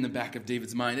must have been the back of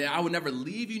David's mind. I will never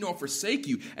leave you nor forsake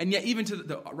you. And yet even to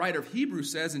the writer of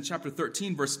Hebrews says in chapter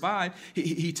 13, verse 5,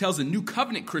 he tells the new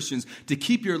covenant Christians to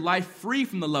keep your life free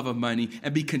from the love of money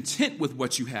and be content with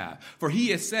what you have. For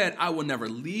he has said, I will never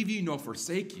leave you nor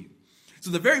forsake you. So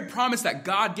the very promise that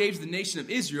God gave to the nation of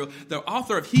Israel, the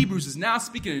author of Hebrews is now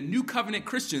speaking to new covenant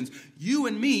Christians, you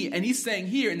and me, and he's saying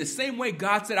here, in the same way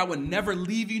God said, I will never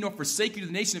leave you nor forsake you to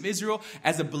the nation of Israel,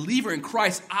 as a believer in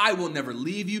Christ, I will never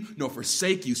leave you nor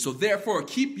forsake you. So therefore,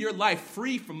 keep your life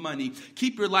free from money.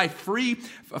 Keep your life free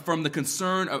from the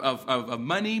concern of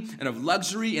money and of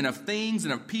luxury and of things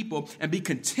and of people, and be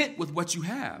content with what you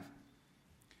have.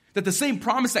 That the same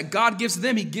promise that God gives to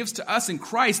them, he gives to us in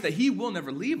Christ, that he will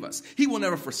never leave us. He will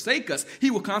never forsake us.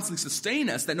 He will constantly sustain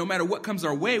us, that no matter what comes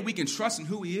our way, we can trust in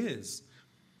who he is.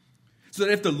 So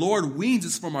that if the Lord weans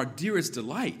us from our dearest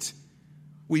delight,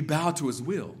 we bow to his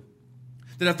will.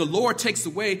 That if the Lord takes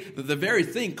away the very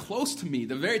thing close to me,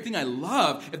 the very thing I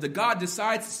love, if the God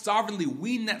decides to sovereignly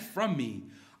wean that from me,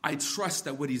 I trust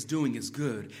that what he's doing is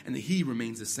good and that he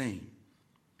remains the same.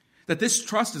 That this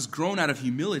trust is grown out of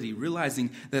humility,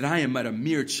 realizing that I am but a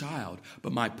mere child,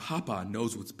 but my Papa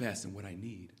knows what's best and what I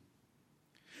need.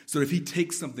 So if he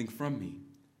takes something from me,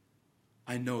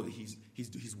 I know that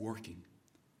he's working.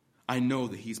 I know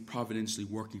that he's providentially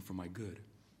working for my good.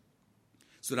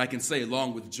 So that I can say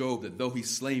along with Job that though he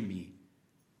slay me,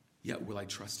 yet will I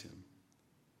trust him.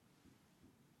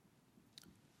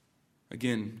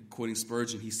 Again, quoting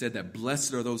Spurgeon, he said that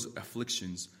blessed are those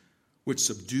afflictions which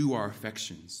subdue our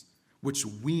affections, which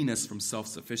wean us from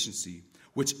self-sufficiency,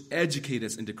 which educate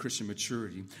us into Christian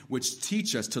maturity, which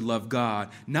teach us to love God,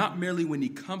 not merely when he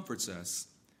comforts us,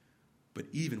 but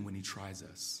even when he tries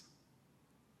us.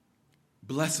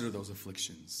 Blessed are those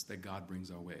afflictions that God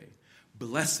brings our way.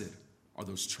 Blessed are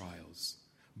those trials.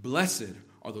 Blessed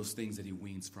are those things that he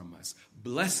weans from us.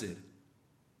 Blessed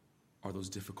are those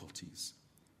difficulties.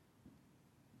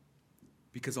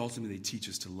 Because ultimately they teach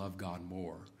us to love God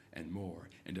more and more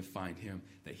and to find him,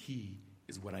 that he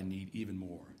is what I need even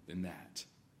more than that.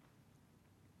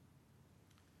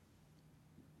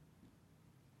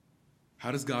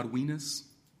 How does God wean us?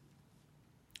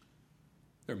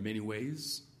 There are many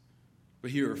ways,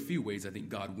 but here are a few ways I think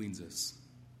God weans us.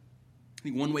 I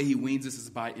think one way he weans us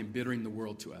is by embittering the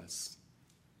world to us.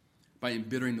 By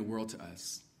embittering the world to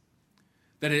us.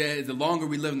 That the longer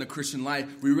we live in the Christian life,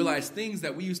 we realize things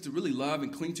that we used to really love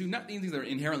and cling to, not things that are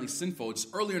inherently sinful, just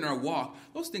earlier in our walk,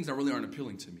 those things that really aren't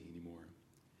appealing to me anymore.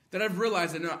 That I've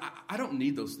realized that no, I don't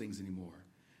need those things anymore.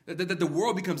 That the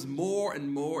world becomes more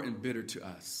and more embittered to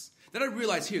us. That I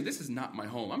realize here, this is not my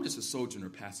home. I'm just a sojourner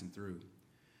passing through.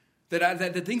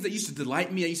 That the things that used to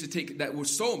delight me, I used to take, that were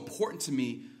so important to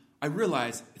me, I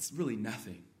realize it's really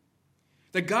nothing.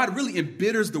 That God really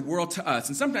embitters the world to us.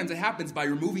 And sometimes it happens by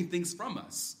removing things from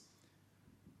us.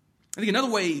 I think another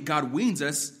way God weans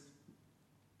us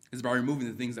is by removing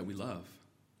the things that we love.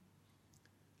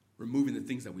 Removing the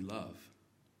things that we love.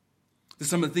 There's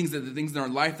some of the things in our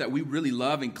life that we really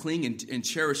love and cling and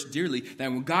cherish dearly,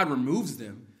 that when God removes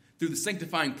them, through the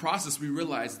sanctifying process, we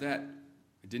realize that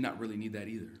I did not really need that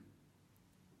either.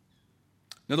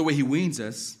 Another way he weans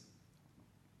us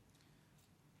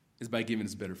is by giving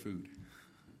us better food.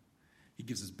 He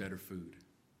gives us better food.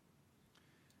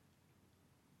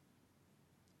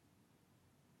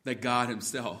 That God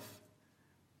himself,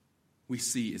 we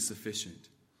see, is sufficient.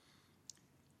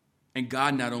 And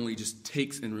God not only just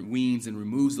takes and weans and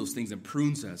removes those things and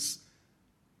prunes us,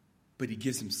 but he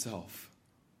gives himself,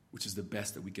 which is the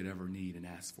best that we could ever need and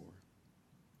ask for.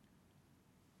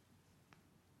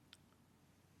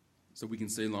 So we can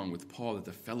say along with Paul that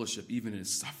the fellowship, even in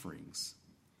his sufferings,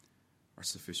 are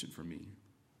sufficient for me.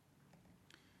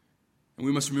 And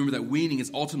we must remember that weaning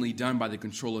is ultimately done by the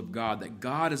control of God, that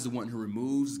God is the one who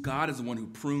removes, God is the one who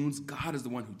prunes, God is the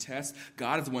one who tests,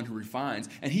 God is the one who refines,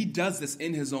 and he does this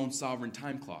in his own sovereign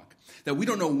time clock. That we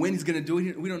don't know when he's going to do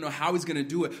it, we don't know how he's going to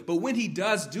do it, but when he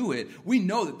does do it, we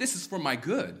know that this is for my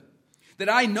good. That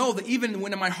I know that even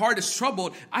when my heart is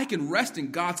troubled, I can rest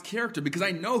in God's character because I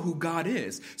know who God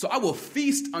is. So I will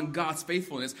feast on God's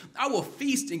faithfulness. I will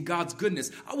feast in God's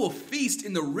goodness. I will feast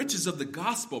in the riches of the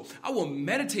gospel. I will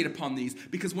meditate upon these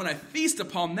because when I feast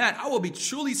upon that, I will be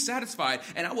truly satisfied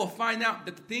and I will find out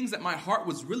that the things that my heart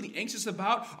was really anxious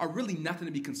about are really nothing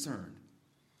to be concerned.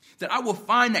 That I will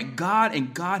find that God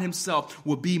and God himself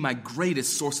will be my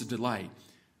greatest source of delight.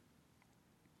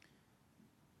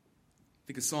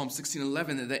 I think of Psalm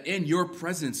 16:11, that in your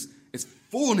presence is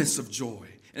fullness of joy,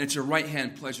 and at your right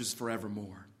hand pleasures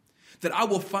forevermore. That I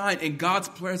will find in God's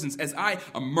presence, as I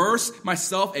immerse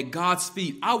myself at God's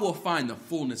feet, I will find the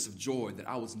fullness of joy that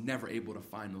I was never able to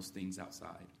find those things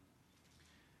outside.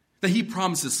 That he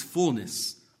promises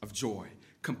fullness of joy,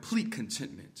 complete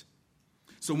contentment.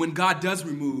 So when God does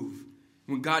remove,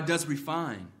 when God does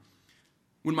refine,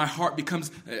 when my heart becomes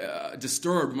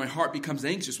disturbed, when my heart becomes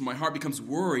anxious, when my heart becomes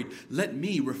worried, let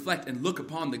me reflect and look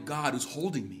upon the God who's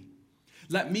holding me.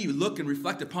 Let me look and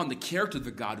reflect upon the character of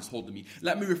the God who's holding me.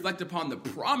 Let me reflect upon the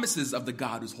promises of the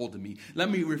God who's holding me.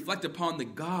 Let me reflect upon the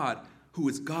God who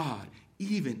is God,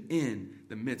 even in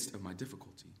the midst of my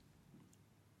difficulty.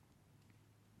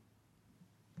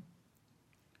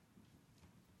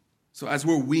 So as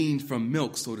we're weaned from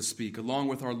milk, so to speak, along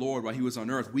with our Lord while he was on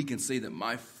earth, we can say that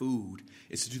my food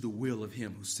is to do the will of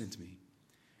him who sent me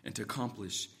and to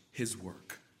accomplish his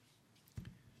work.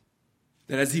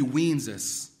 That as he weans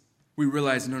us, we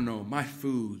realize, no, my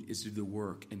food is to do the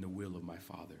work and the will of my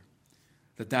Father.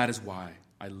 That is why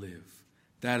I live.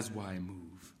 That is why I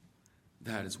move.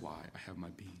 That is why I have my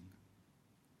being.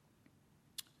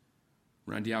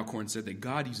 Randy Alcorn said that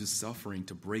God uses suffering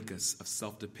to break us of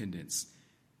self-dependence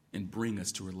and bring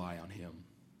us to rely on him.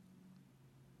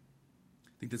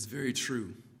 I think that's very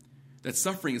true. That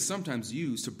suffering is sometimes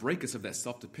used to break us of that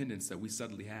self-dependence that we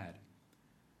suddenly had.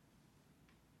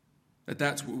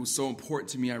 That's what was so important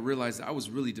to me. I realized that I was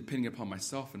really depending upon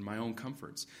myself and my own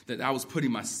comforts, that I was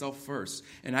putting myself first,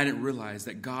 and I didn't realize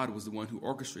that God was the one who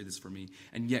orchestrated this for me,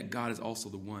 and yet God is also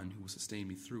the one who will sustain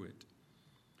me through it.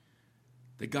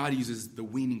 That God uses the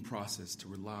weaning process to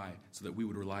rely so that we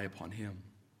would rely upon him.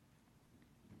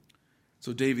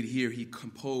 So David here,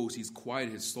 he's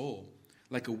quieted his soul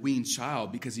like a weaned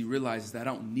child because he realizes that I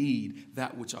don't need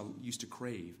that which I used to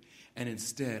crave. And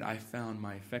instead, I found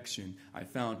my affection, I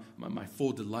found my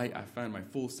full delight, I found my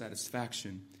full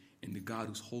satisfaction in the God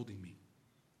who's holding me.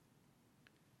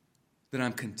 That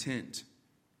I'm content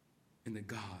in the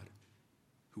God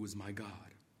who is my God.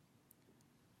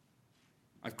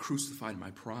 I've crucified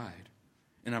my pride,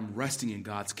 and I'm resting in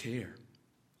God's care.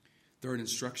 Third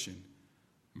instruction,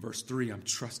 verse 3, I'm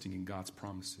trusting in God's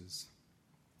promises.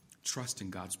 Trust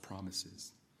in God's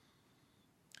promises.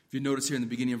 If you notice here in the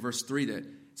beginning of verse 3 that it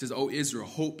says, "O Israel,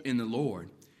 hope in the Lord."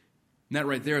 And that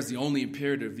right there is the only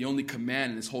imperative, the only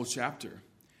command in this whole chapter.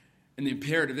 And the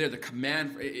imperative there, the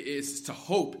command is to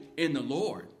hope in the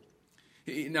Lord.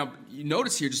 Now, you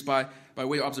notice here just by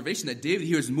way of observation that David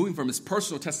here is moving from his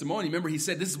personal testimony. Remember, he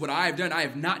said, this is what I have done. I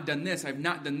have not done this. I have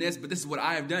not done this, but this is what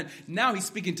I have done. Now he's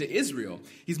speaking to Israel.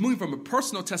 He's moving from a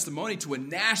personal testimony to a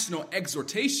national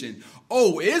exhortation.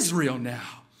 Oh, Israel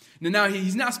now. Now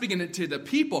he's not speaking to the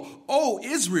people. Oh,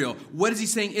 Israel. What is he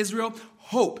saying, Israel?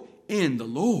 Hope in the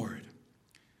Lord.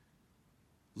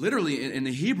 Literally, in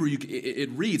the Hebrew,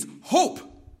 it reads, hope,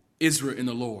 Israel, in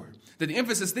the Lord. That the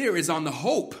emphasis there is on the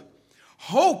hope.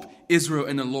 Hope, Israel,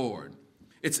 in the Lord.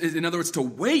 It's, in other words, to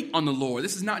wait on the Lord.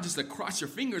 This is not just a cross your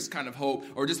fingers kind of hope,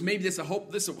 or just maybe this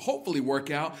will hopefully work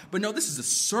out. But no, this is a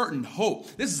certain hope.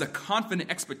 This is a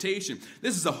confident expectation.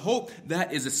 This is a hope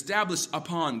that is established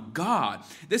upon God.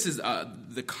 This is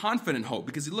the confident hope.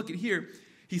 Because you look at here,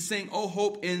 he's saying, oh,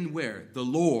 hope in where? The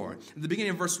Lord. At the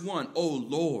beginning of verse 1, oh,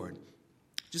 Lord.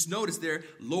 Just notice there,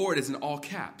 Lord is in all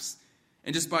caps.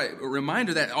 And just by a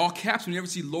reminder that all caps, when you ever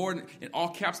see Lord in all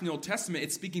caps in the Old Testament,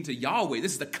 it's speaking to Yahweh.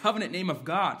 This is the covenant name of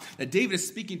God. That David is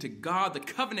speaking to God, the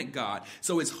covenant God.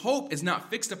 So his hope is not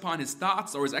fixed upon his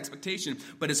thoughts or his expectation,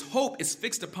 but his hope is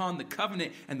fixed upon the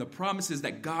covenant and the promises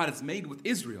that God has made with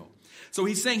Israel. So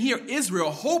he's saying here, Israel,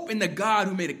 hope in the God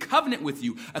who made a covenant with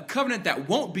you, a covenant that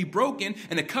won't be broken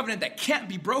and a covenant that can't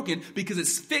be broken because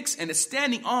it's fixed and it's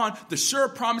standing on the sure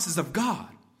promises of God.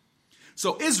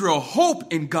 So Israel,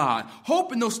 hope in God.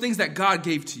 Hope in those things that God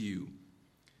gave to you.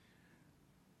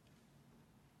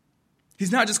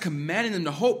 He's not just commanding them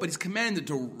to hope, but he's commanding them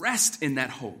to rest in that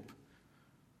hope.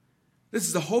 This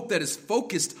is a hope that is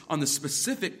focused on the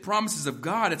specific promises of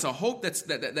God. It's a hope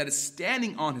that is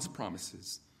standing on his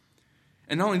promises.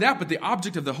 And not only that, but the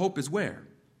object of the hope is where?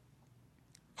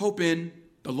 Hope in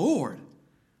the Lord.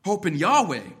 Hope in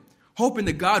Yahweh. Hope in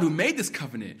the God who made this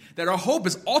covenant. That our hope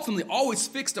is ultimately always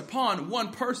fixed upon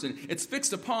one person. It's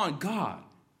fixed upon God.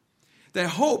 That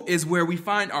hope is where we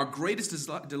find our greatest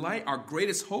delight, our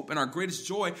greatest hope, and our greatest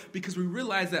joy, because we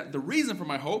realize that the reason for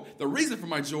my hope, the reason for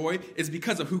my joy, is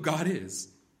because of who God is.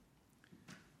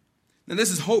 Now,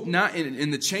 this is hope not in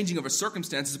the changing of our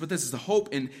circumstances, but this is the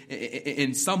hope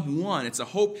in someone. It's a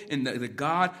hope in the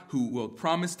God who will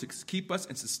promise to keep us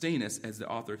and sustain us, as the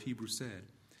author of Hebrews said.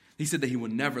 He said that he will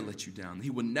never let you down.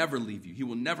 He will never leave you. He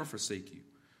will never forsake you.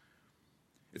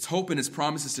 It's hope in his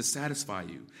promises to satisfy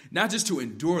you, not just to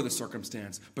endure the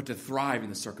circumstance, but to thrive in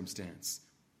the circumstance.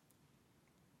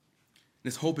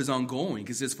 This hope is ongoing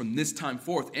because it's from this time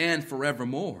forth and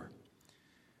forevermore.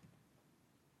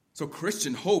 So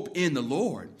Christian, hope in the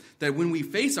Lord, that when we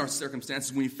face our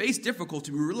circumstances, when we face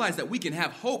difficulty, we realize that we can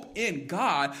have hope in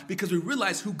God because we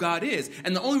realize who God is.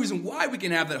 And the only reason why we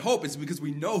can have that hope is because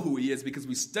we know who he is, because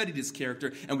we studied his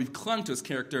character and we've clung to his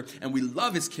character and we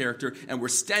love his character and we're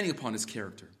standing upon his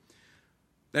character.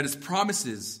 That his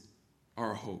promises are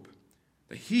our hope,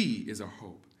 that he is our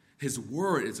hope. His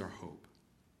word is our hope.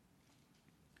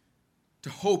 To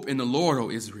hope in the Lord, O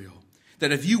Israel.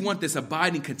 That if you want this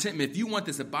abiding contentment, if you want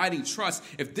this abiding trust,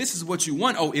 if this is what you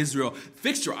want, O Israel,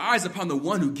 fix your eyes upon the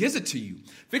one who gives it to you.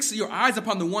 Fix your eyes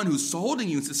upon the one who's holding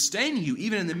you and sustaining you,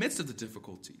 even in the midst of the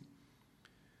difficulty.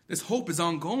 This hope is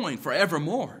ongoing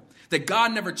forevermore. That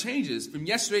God never changes. From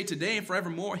yesterday, today, and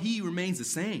forevermore, he remains the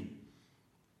same.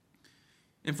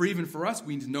 And even for us,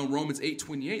 we need to know Romans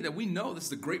 8:28, that we know this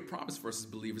is a great promise for us as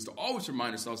believers, to always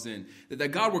remind ourselves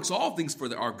that God works all things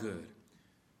for our good.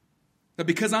 That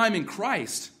because I'm in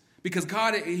Christ, Because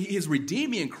God, he has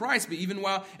redeemed me in Christ, but even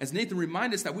while, as Nathan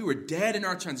reminded us, that we were dead in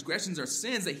our transgressions, our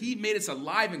sins, that he made us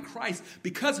alive in Christ.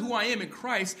 Because who I am in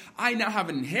Christ, I now have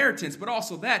an inheritance, but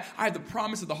also that I have the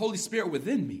promise of the Holy Spirit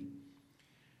within me.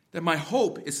 That my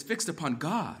hope is fixed upon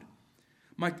God.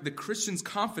 The Christian's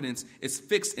confidence is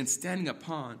fixed in standing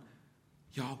upon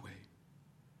Yahweh,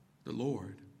 the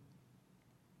Lord.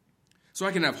 So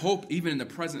I can have hope even in the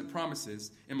present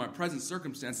promises, in my present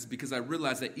circumstances, because I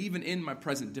realize that even in my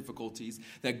present difficulties,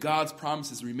 that God's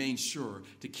promises remain sure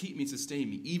to keep me, sustain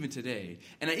me, even today.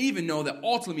 And I even know that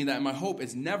ultimately that my hope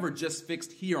is never just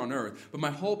fixed here on earth, but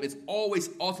my hope is always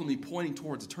ultimately pointing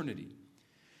towards eternity.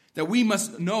 That we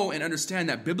must know and understand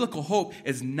that biblical hope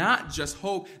is not just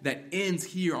hope that ends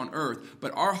here on earth,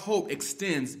 but our hope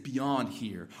extends beyond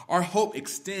here. Our hope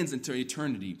extends into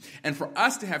eternity. And for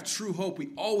us to have true hope, we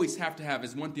always have to have,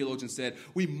 as one theologian said,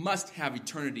 we must have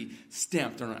eternity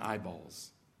stamped on our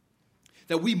eyeballs.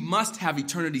 That we must have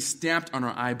eternity stamped on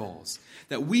our eyeballs.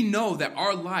 That we know that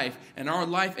our life and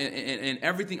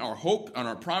everything, our hope and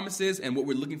our promises and what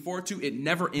we're looking forward to, it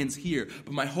never ends here.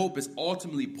 But my hope is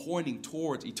ultimately pointing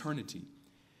towards eternity.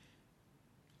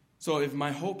 So if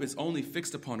my hope is only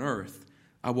fixed upon earth,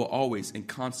 I will always and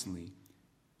constantly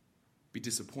be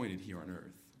disappointed here on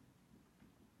earth.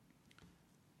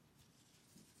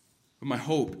 But my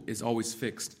hope is always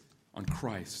fixed on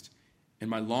Christ, and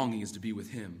my longing is to be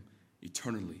with him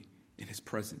eternally in his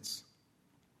presence.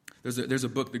 There's a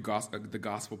book, The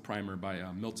Gospel Primer by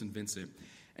Milton Vincent,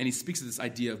 and he speaks of this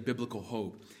idea of biblical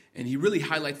hope. And he really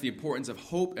highlights the importance of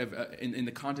hope in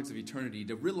the context of eternity,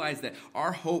 to realize that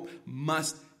our hope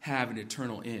must have an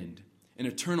eternal end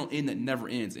that never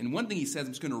ends. And one thing he says,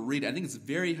 I'm just going to read it, I think it's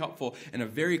very helpful and a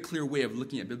very clear way of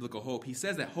looking at biblical hope. He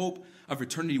says that hope of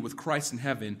eternity with Christ in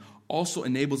heaven also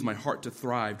enables my heart to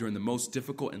thrive during the most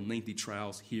difficult and lengthy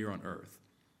trials here on earth.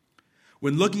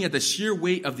 When looking at the sheer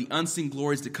weight of the unseen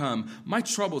glories to come, my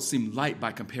troubles seem light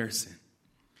by comparison.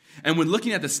 And when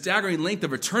looking at the staggering length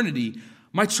of eternity,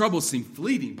 my troubles seem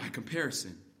fleeting by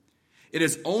comparison. It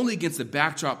is only against the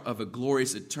backdrop of a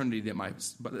glorious eternity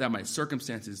that my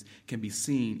circumstances can be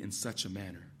seen in such a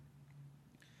manner.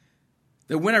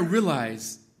 That when I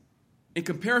realize, in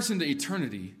comparison to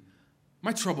eternity,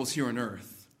 my troubles here on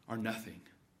earth are nothing.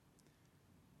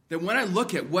 That when I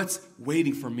look at what's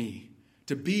waiting for me,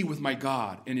 to be with my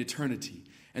God in eternity,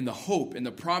 and the hope and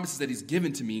the promises that he's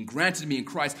given to me and granted me in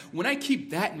Christ, when I keep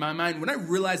that in my mind, when I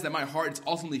realize that my heart is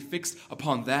ultimately fixed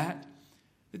upon that,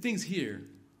 the things here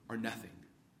are nothing.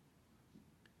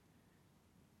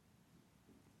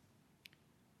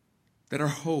 That our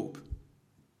hope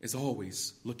is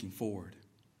always looking forward,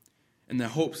 and that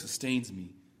hope sustains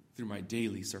me through my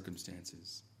daily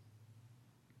circumstances.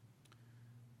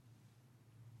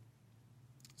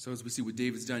 So as we see what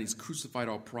David's done, he's crucified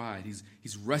all pride.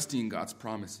 He's resting in God's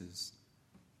promises.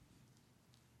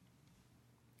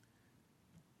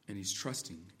 And he's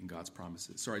trusting in God's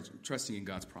promises. Trusting in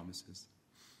God's promises.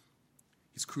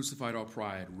 He's crucified all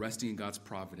pride, resting in God's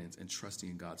providence, and trusting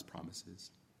in God's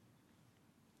promises.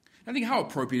 I think how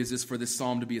appropriate is this for this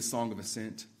psalm to be a song of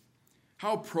ascent?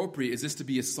 How appropriate is this to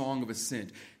be a song of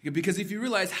ascent? Because if you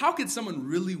realize, how could someone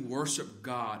really worship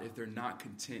God if they're not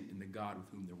content in the God with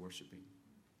whom they're worshiping?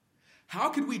 How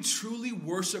could we truly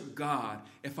worship God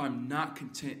if I'm not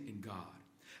content in God?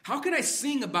 How can I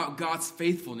sing about God's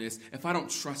faithfulness if I don't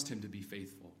trust him to be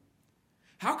faithful?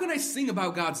 How can I sing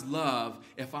about God's love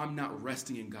if I'm not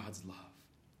resting in God's love?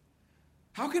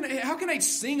 How can I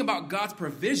sing about God's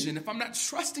provision if I'm not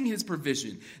trusting his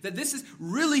provision? That this is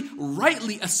really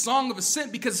rightly a song of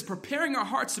ascent because it's preparing our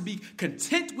hearts to be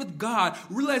content with God,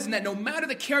 realizing that no matter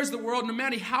the cares of the world, no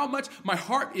matter how much my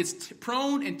heart is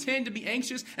prone and tend to be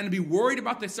anxious and to be worried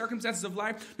about the circumstances of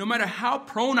life, no matter how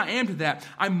prone I am to that,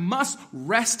 I must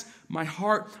rest my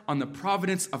heart on the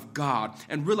providence of God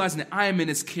and realizing that I am in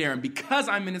his care. And because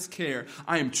I'm in his care,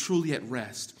 I am truly at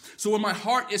rest. So when my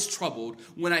heart is troubled,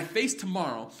 when I face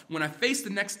tomorrow, when I face the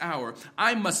next hour,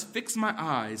 I must fix my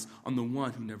eyes on the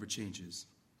one who never changes.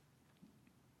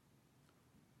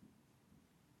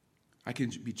 I can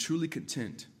be truly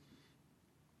content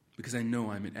because I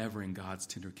know I'm ever in God's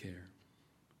tender care.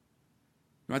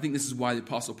 And I think this is why the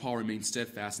Apostle Paul remains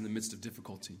steadfast in the midst of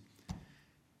difficulty.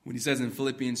 When he says in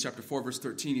Philippians chapter 4, verse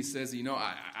 13, he says,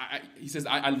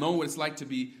 I know what it's like to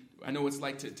be, I know what it's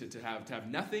like to have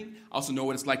nothing. I also know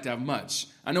what it's like to have much.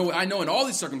 I know in all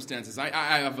these circumstances, I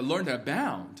have learned to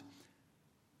abound.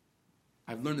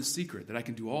 I've learned the secret that I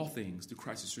can do all things through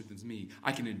Christ who strengthens me.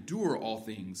 I can endure all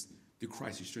things through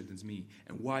Christ who strengthens me.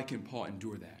 And why can Paul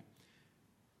endure that?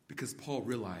 Because Paul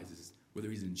realizes, whether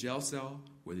he's in jail cell,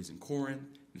 whether he's in Corinth,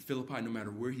 in Philippi, no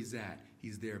matter where he's at,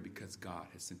 he's there because God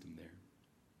has sent him there.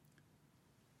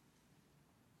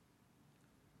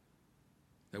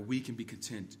 That we can be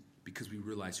content because we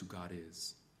realize who God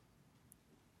is.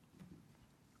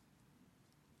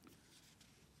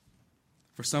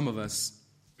 For some of us,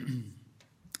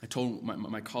 I told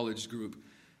my college group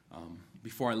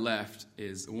before I left,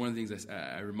 is one of the things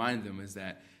I reminded them is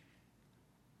that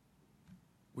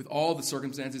with all the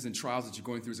circumstances and trials that you're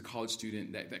going through as a college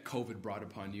student that COVID brought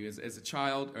upon you, as a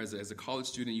child or as a college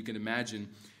student, you can imagine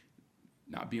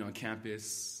not being on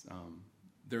campus.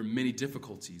 There are many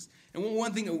difficulties. And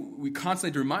one thing that we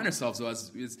constantly remind ourselves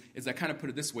of is I kind of put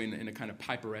it this way in a kind of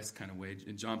Piper-esque kind of way,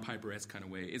 in John Piper-esque kind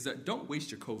of way, is that don't waste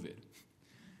your COVID.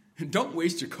 Don't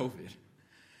waste your COVID.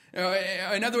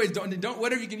 In other words, don't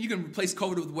whatever you can replace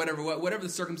COVID with whatever the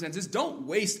circumstances. Don't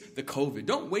waste the COVID.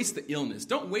 Don't waste the illness.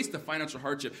 Don't waste the financial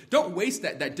hardship. Don't waste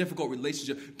that difficult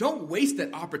relationship. Don't waste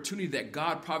that opportunity that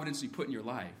God providentially put in your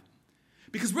life.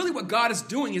 Because really what God is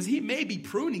doing is he may be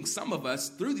pruning some of us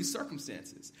through these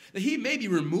circumstances. That he may be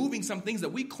removing some things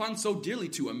that we clung so dearly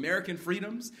to, American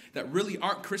freedoms that really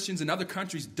aren't Christians in other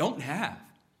countries don't have.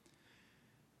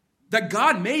 That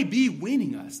God may be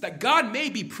weaning us, that God may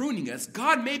be pruning us,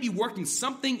 God may be working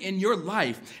something in your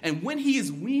life. And when he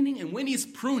is weaning and when he is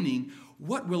pruning,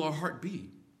 what will our heart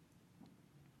be?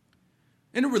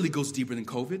 And it really goes deeper than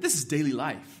COVID. This is daily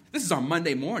life. This is our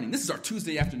Monday morning. This is our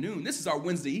Tuesday afternoon. This is our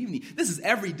Wednesday evening. This is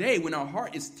every day when our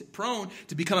heart is prone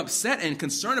to become upset and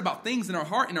concerned about things in our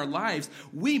heart and our lives.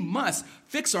 We must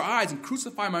fix our eyes and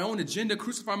crucify my own agenda,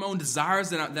 crucify my own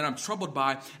desires that I'm troubled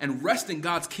by, and rest in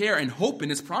God's care and hope in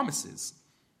his promises.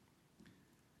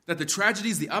 That the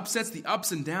tragedies, the upsets, the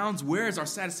ups and downs, where is our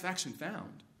satisfaction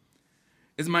found?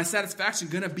 Is my satisfaction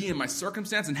going to be in my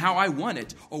circumstance and how I want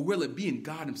it, or will it be in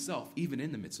God himself, even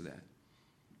in the midst of that?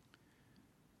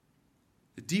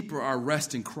 The deeper our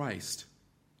rest in Christ,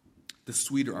 the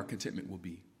sweeter our contentment will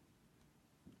be.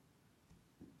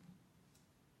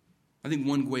 I think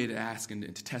one way to ask and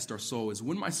to test our soul is,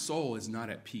 when my soul is not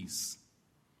at peace,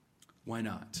 why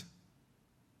not?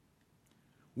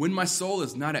 When my soul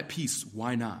is not at peace,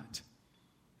 why not?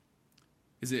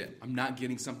 Is it I'm not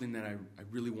getting something that I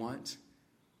really want?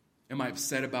 Am I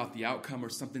upset about the outcome or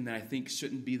something that I think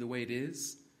shouldn't be the way it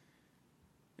is?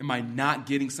 Am I not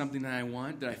getting something that I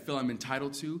want, that I feel I'm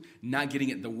entitled to, not getting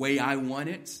it the way I want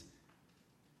it?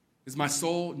 Is my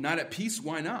soul not at peace?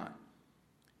 Why not?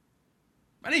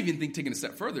 I didn't even think taking a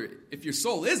step further. If your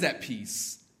soul is at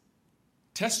peace,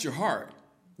 test your heart.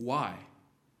 Why?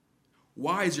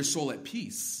 Why is your soul at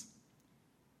peace?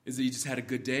 Is it you just had a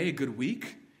good day, a good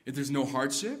week, if there's no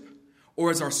hardship? Or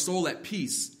is our soul at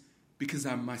peace because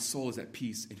my soul is at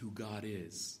peace in who God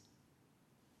is?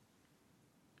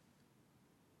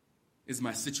 Is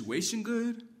my situation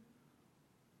good?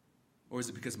 Or is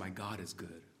it because my God is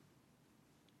good?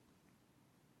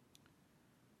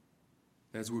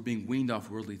 As we're being weaned off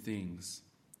worldly things,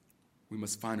 we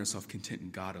must find ourselves content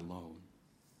in God alone.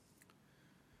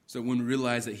 So when we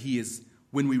realize that He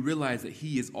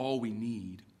is all we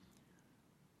need,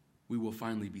 we will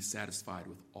finally be satisfied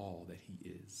with all that He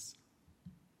is.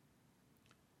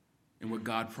 And what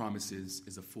God promises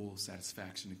is a full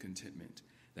satisfaction and contentment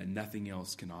that nothing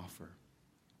else can offer.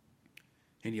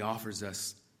 And He offers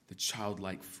us the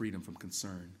childlike freedom from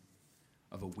concern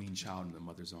of a weaned child in the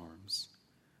mother's arms.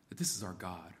 That this is our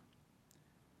God.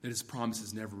 That His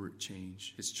promises never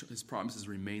change. His promises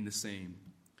remain the same.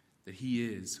 That He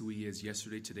is who He is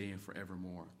yesterday, today, and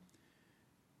forevermore.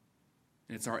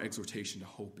 And it's our exhortation to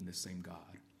hope in this same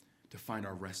God. To find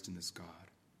our rest in this God.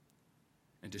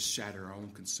 And to shatter our own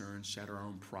concerns, shatter our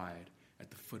own pride at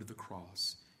the foot of the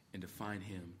cross, and to find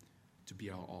Him to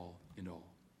be our all in all.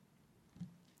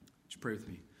 Would you pray with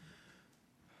me?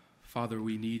 Father,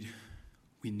 we need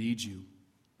You.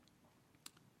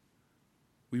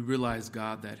 We realize,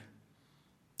 God, that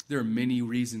there are many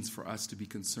reasons for us to be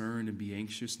concerned and be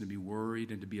anxious and to be worried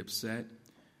and to be upset.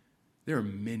 There are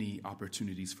many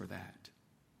opportunities for that.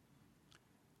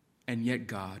 And yet,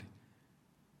 God,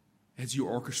 as You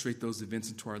orchestrate those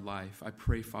events into our life, I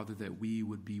pray, Father, that we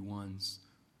would be ones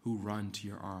who run to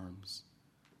Your arms,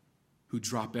 who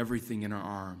drop everything in our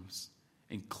arms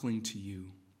and cling to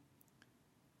You.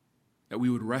 That we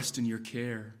would rest in Your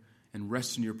care and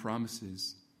rest in Your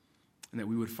promises, and that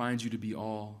we would find You to be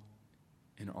all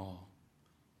in all.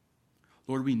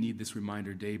 Lord, we need this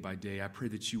reminder day by day. I pray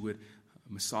that You would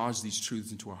massage these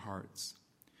truths into our hearts,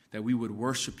 that we would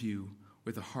worship You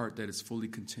with a heart that is fully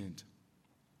content,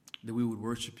 that we would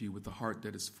worship You with a heart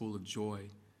that is full of joy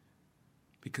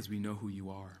because we know who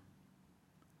You are.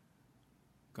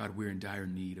 God, we're in dire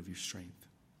need of Your strength.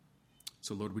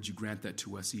 So, Lord, would You grant that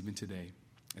to us even today?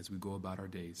 as we go about our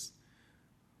days.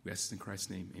 We ask this in Christ's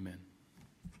name. Amen.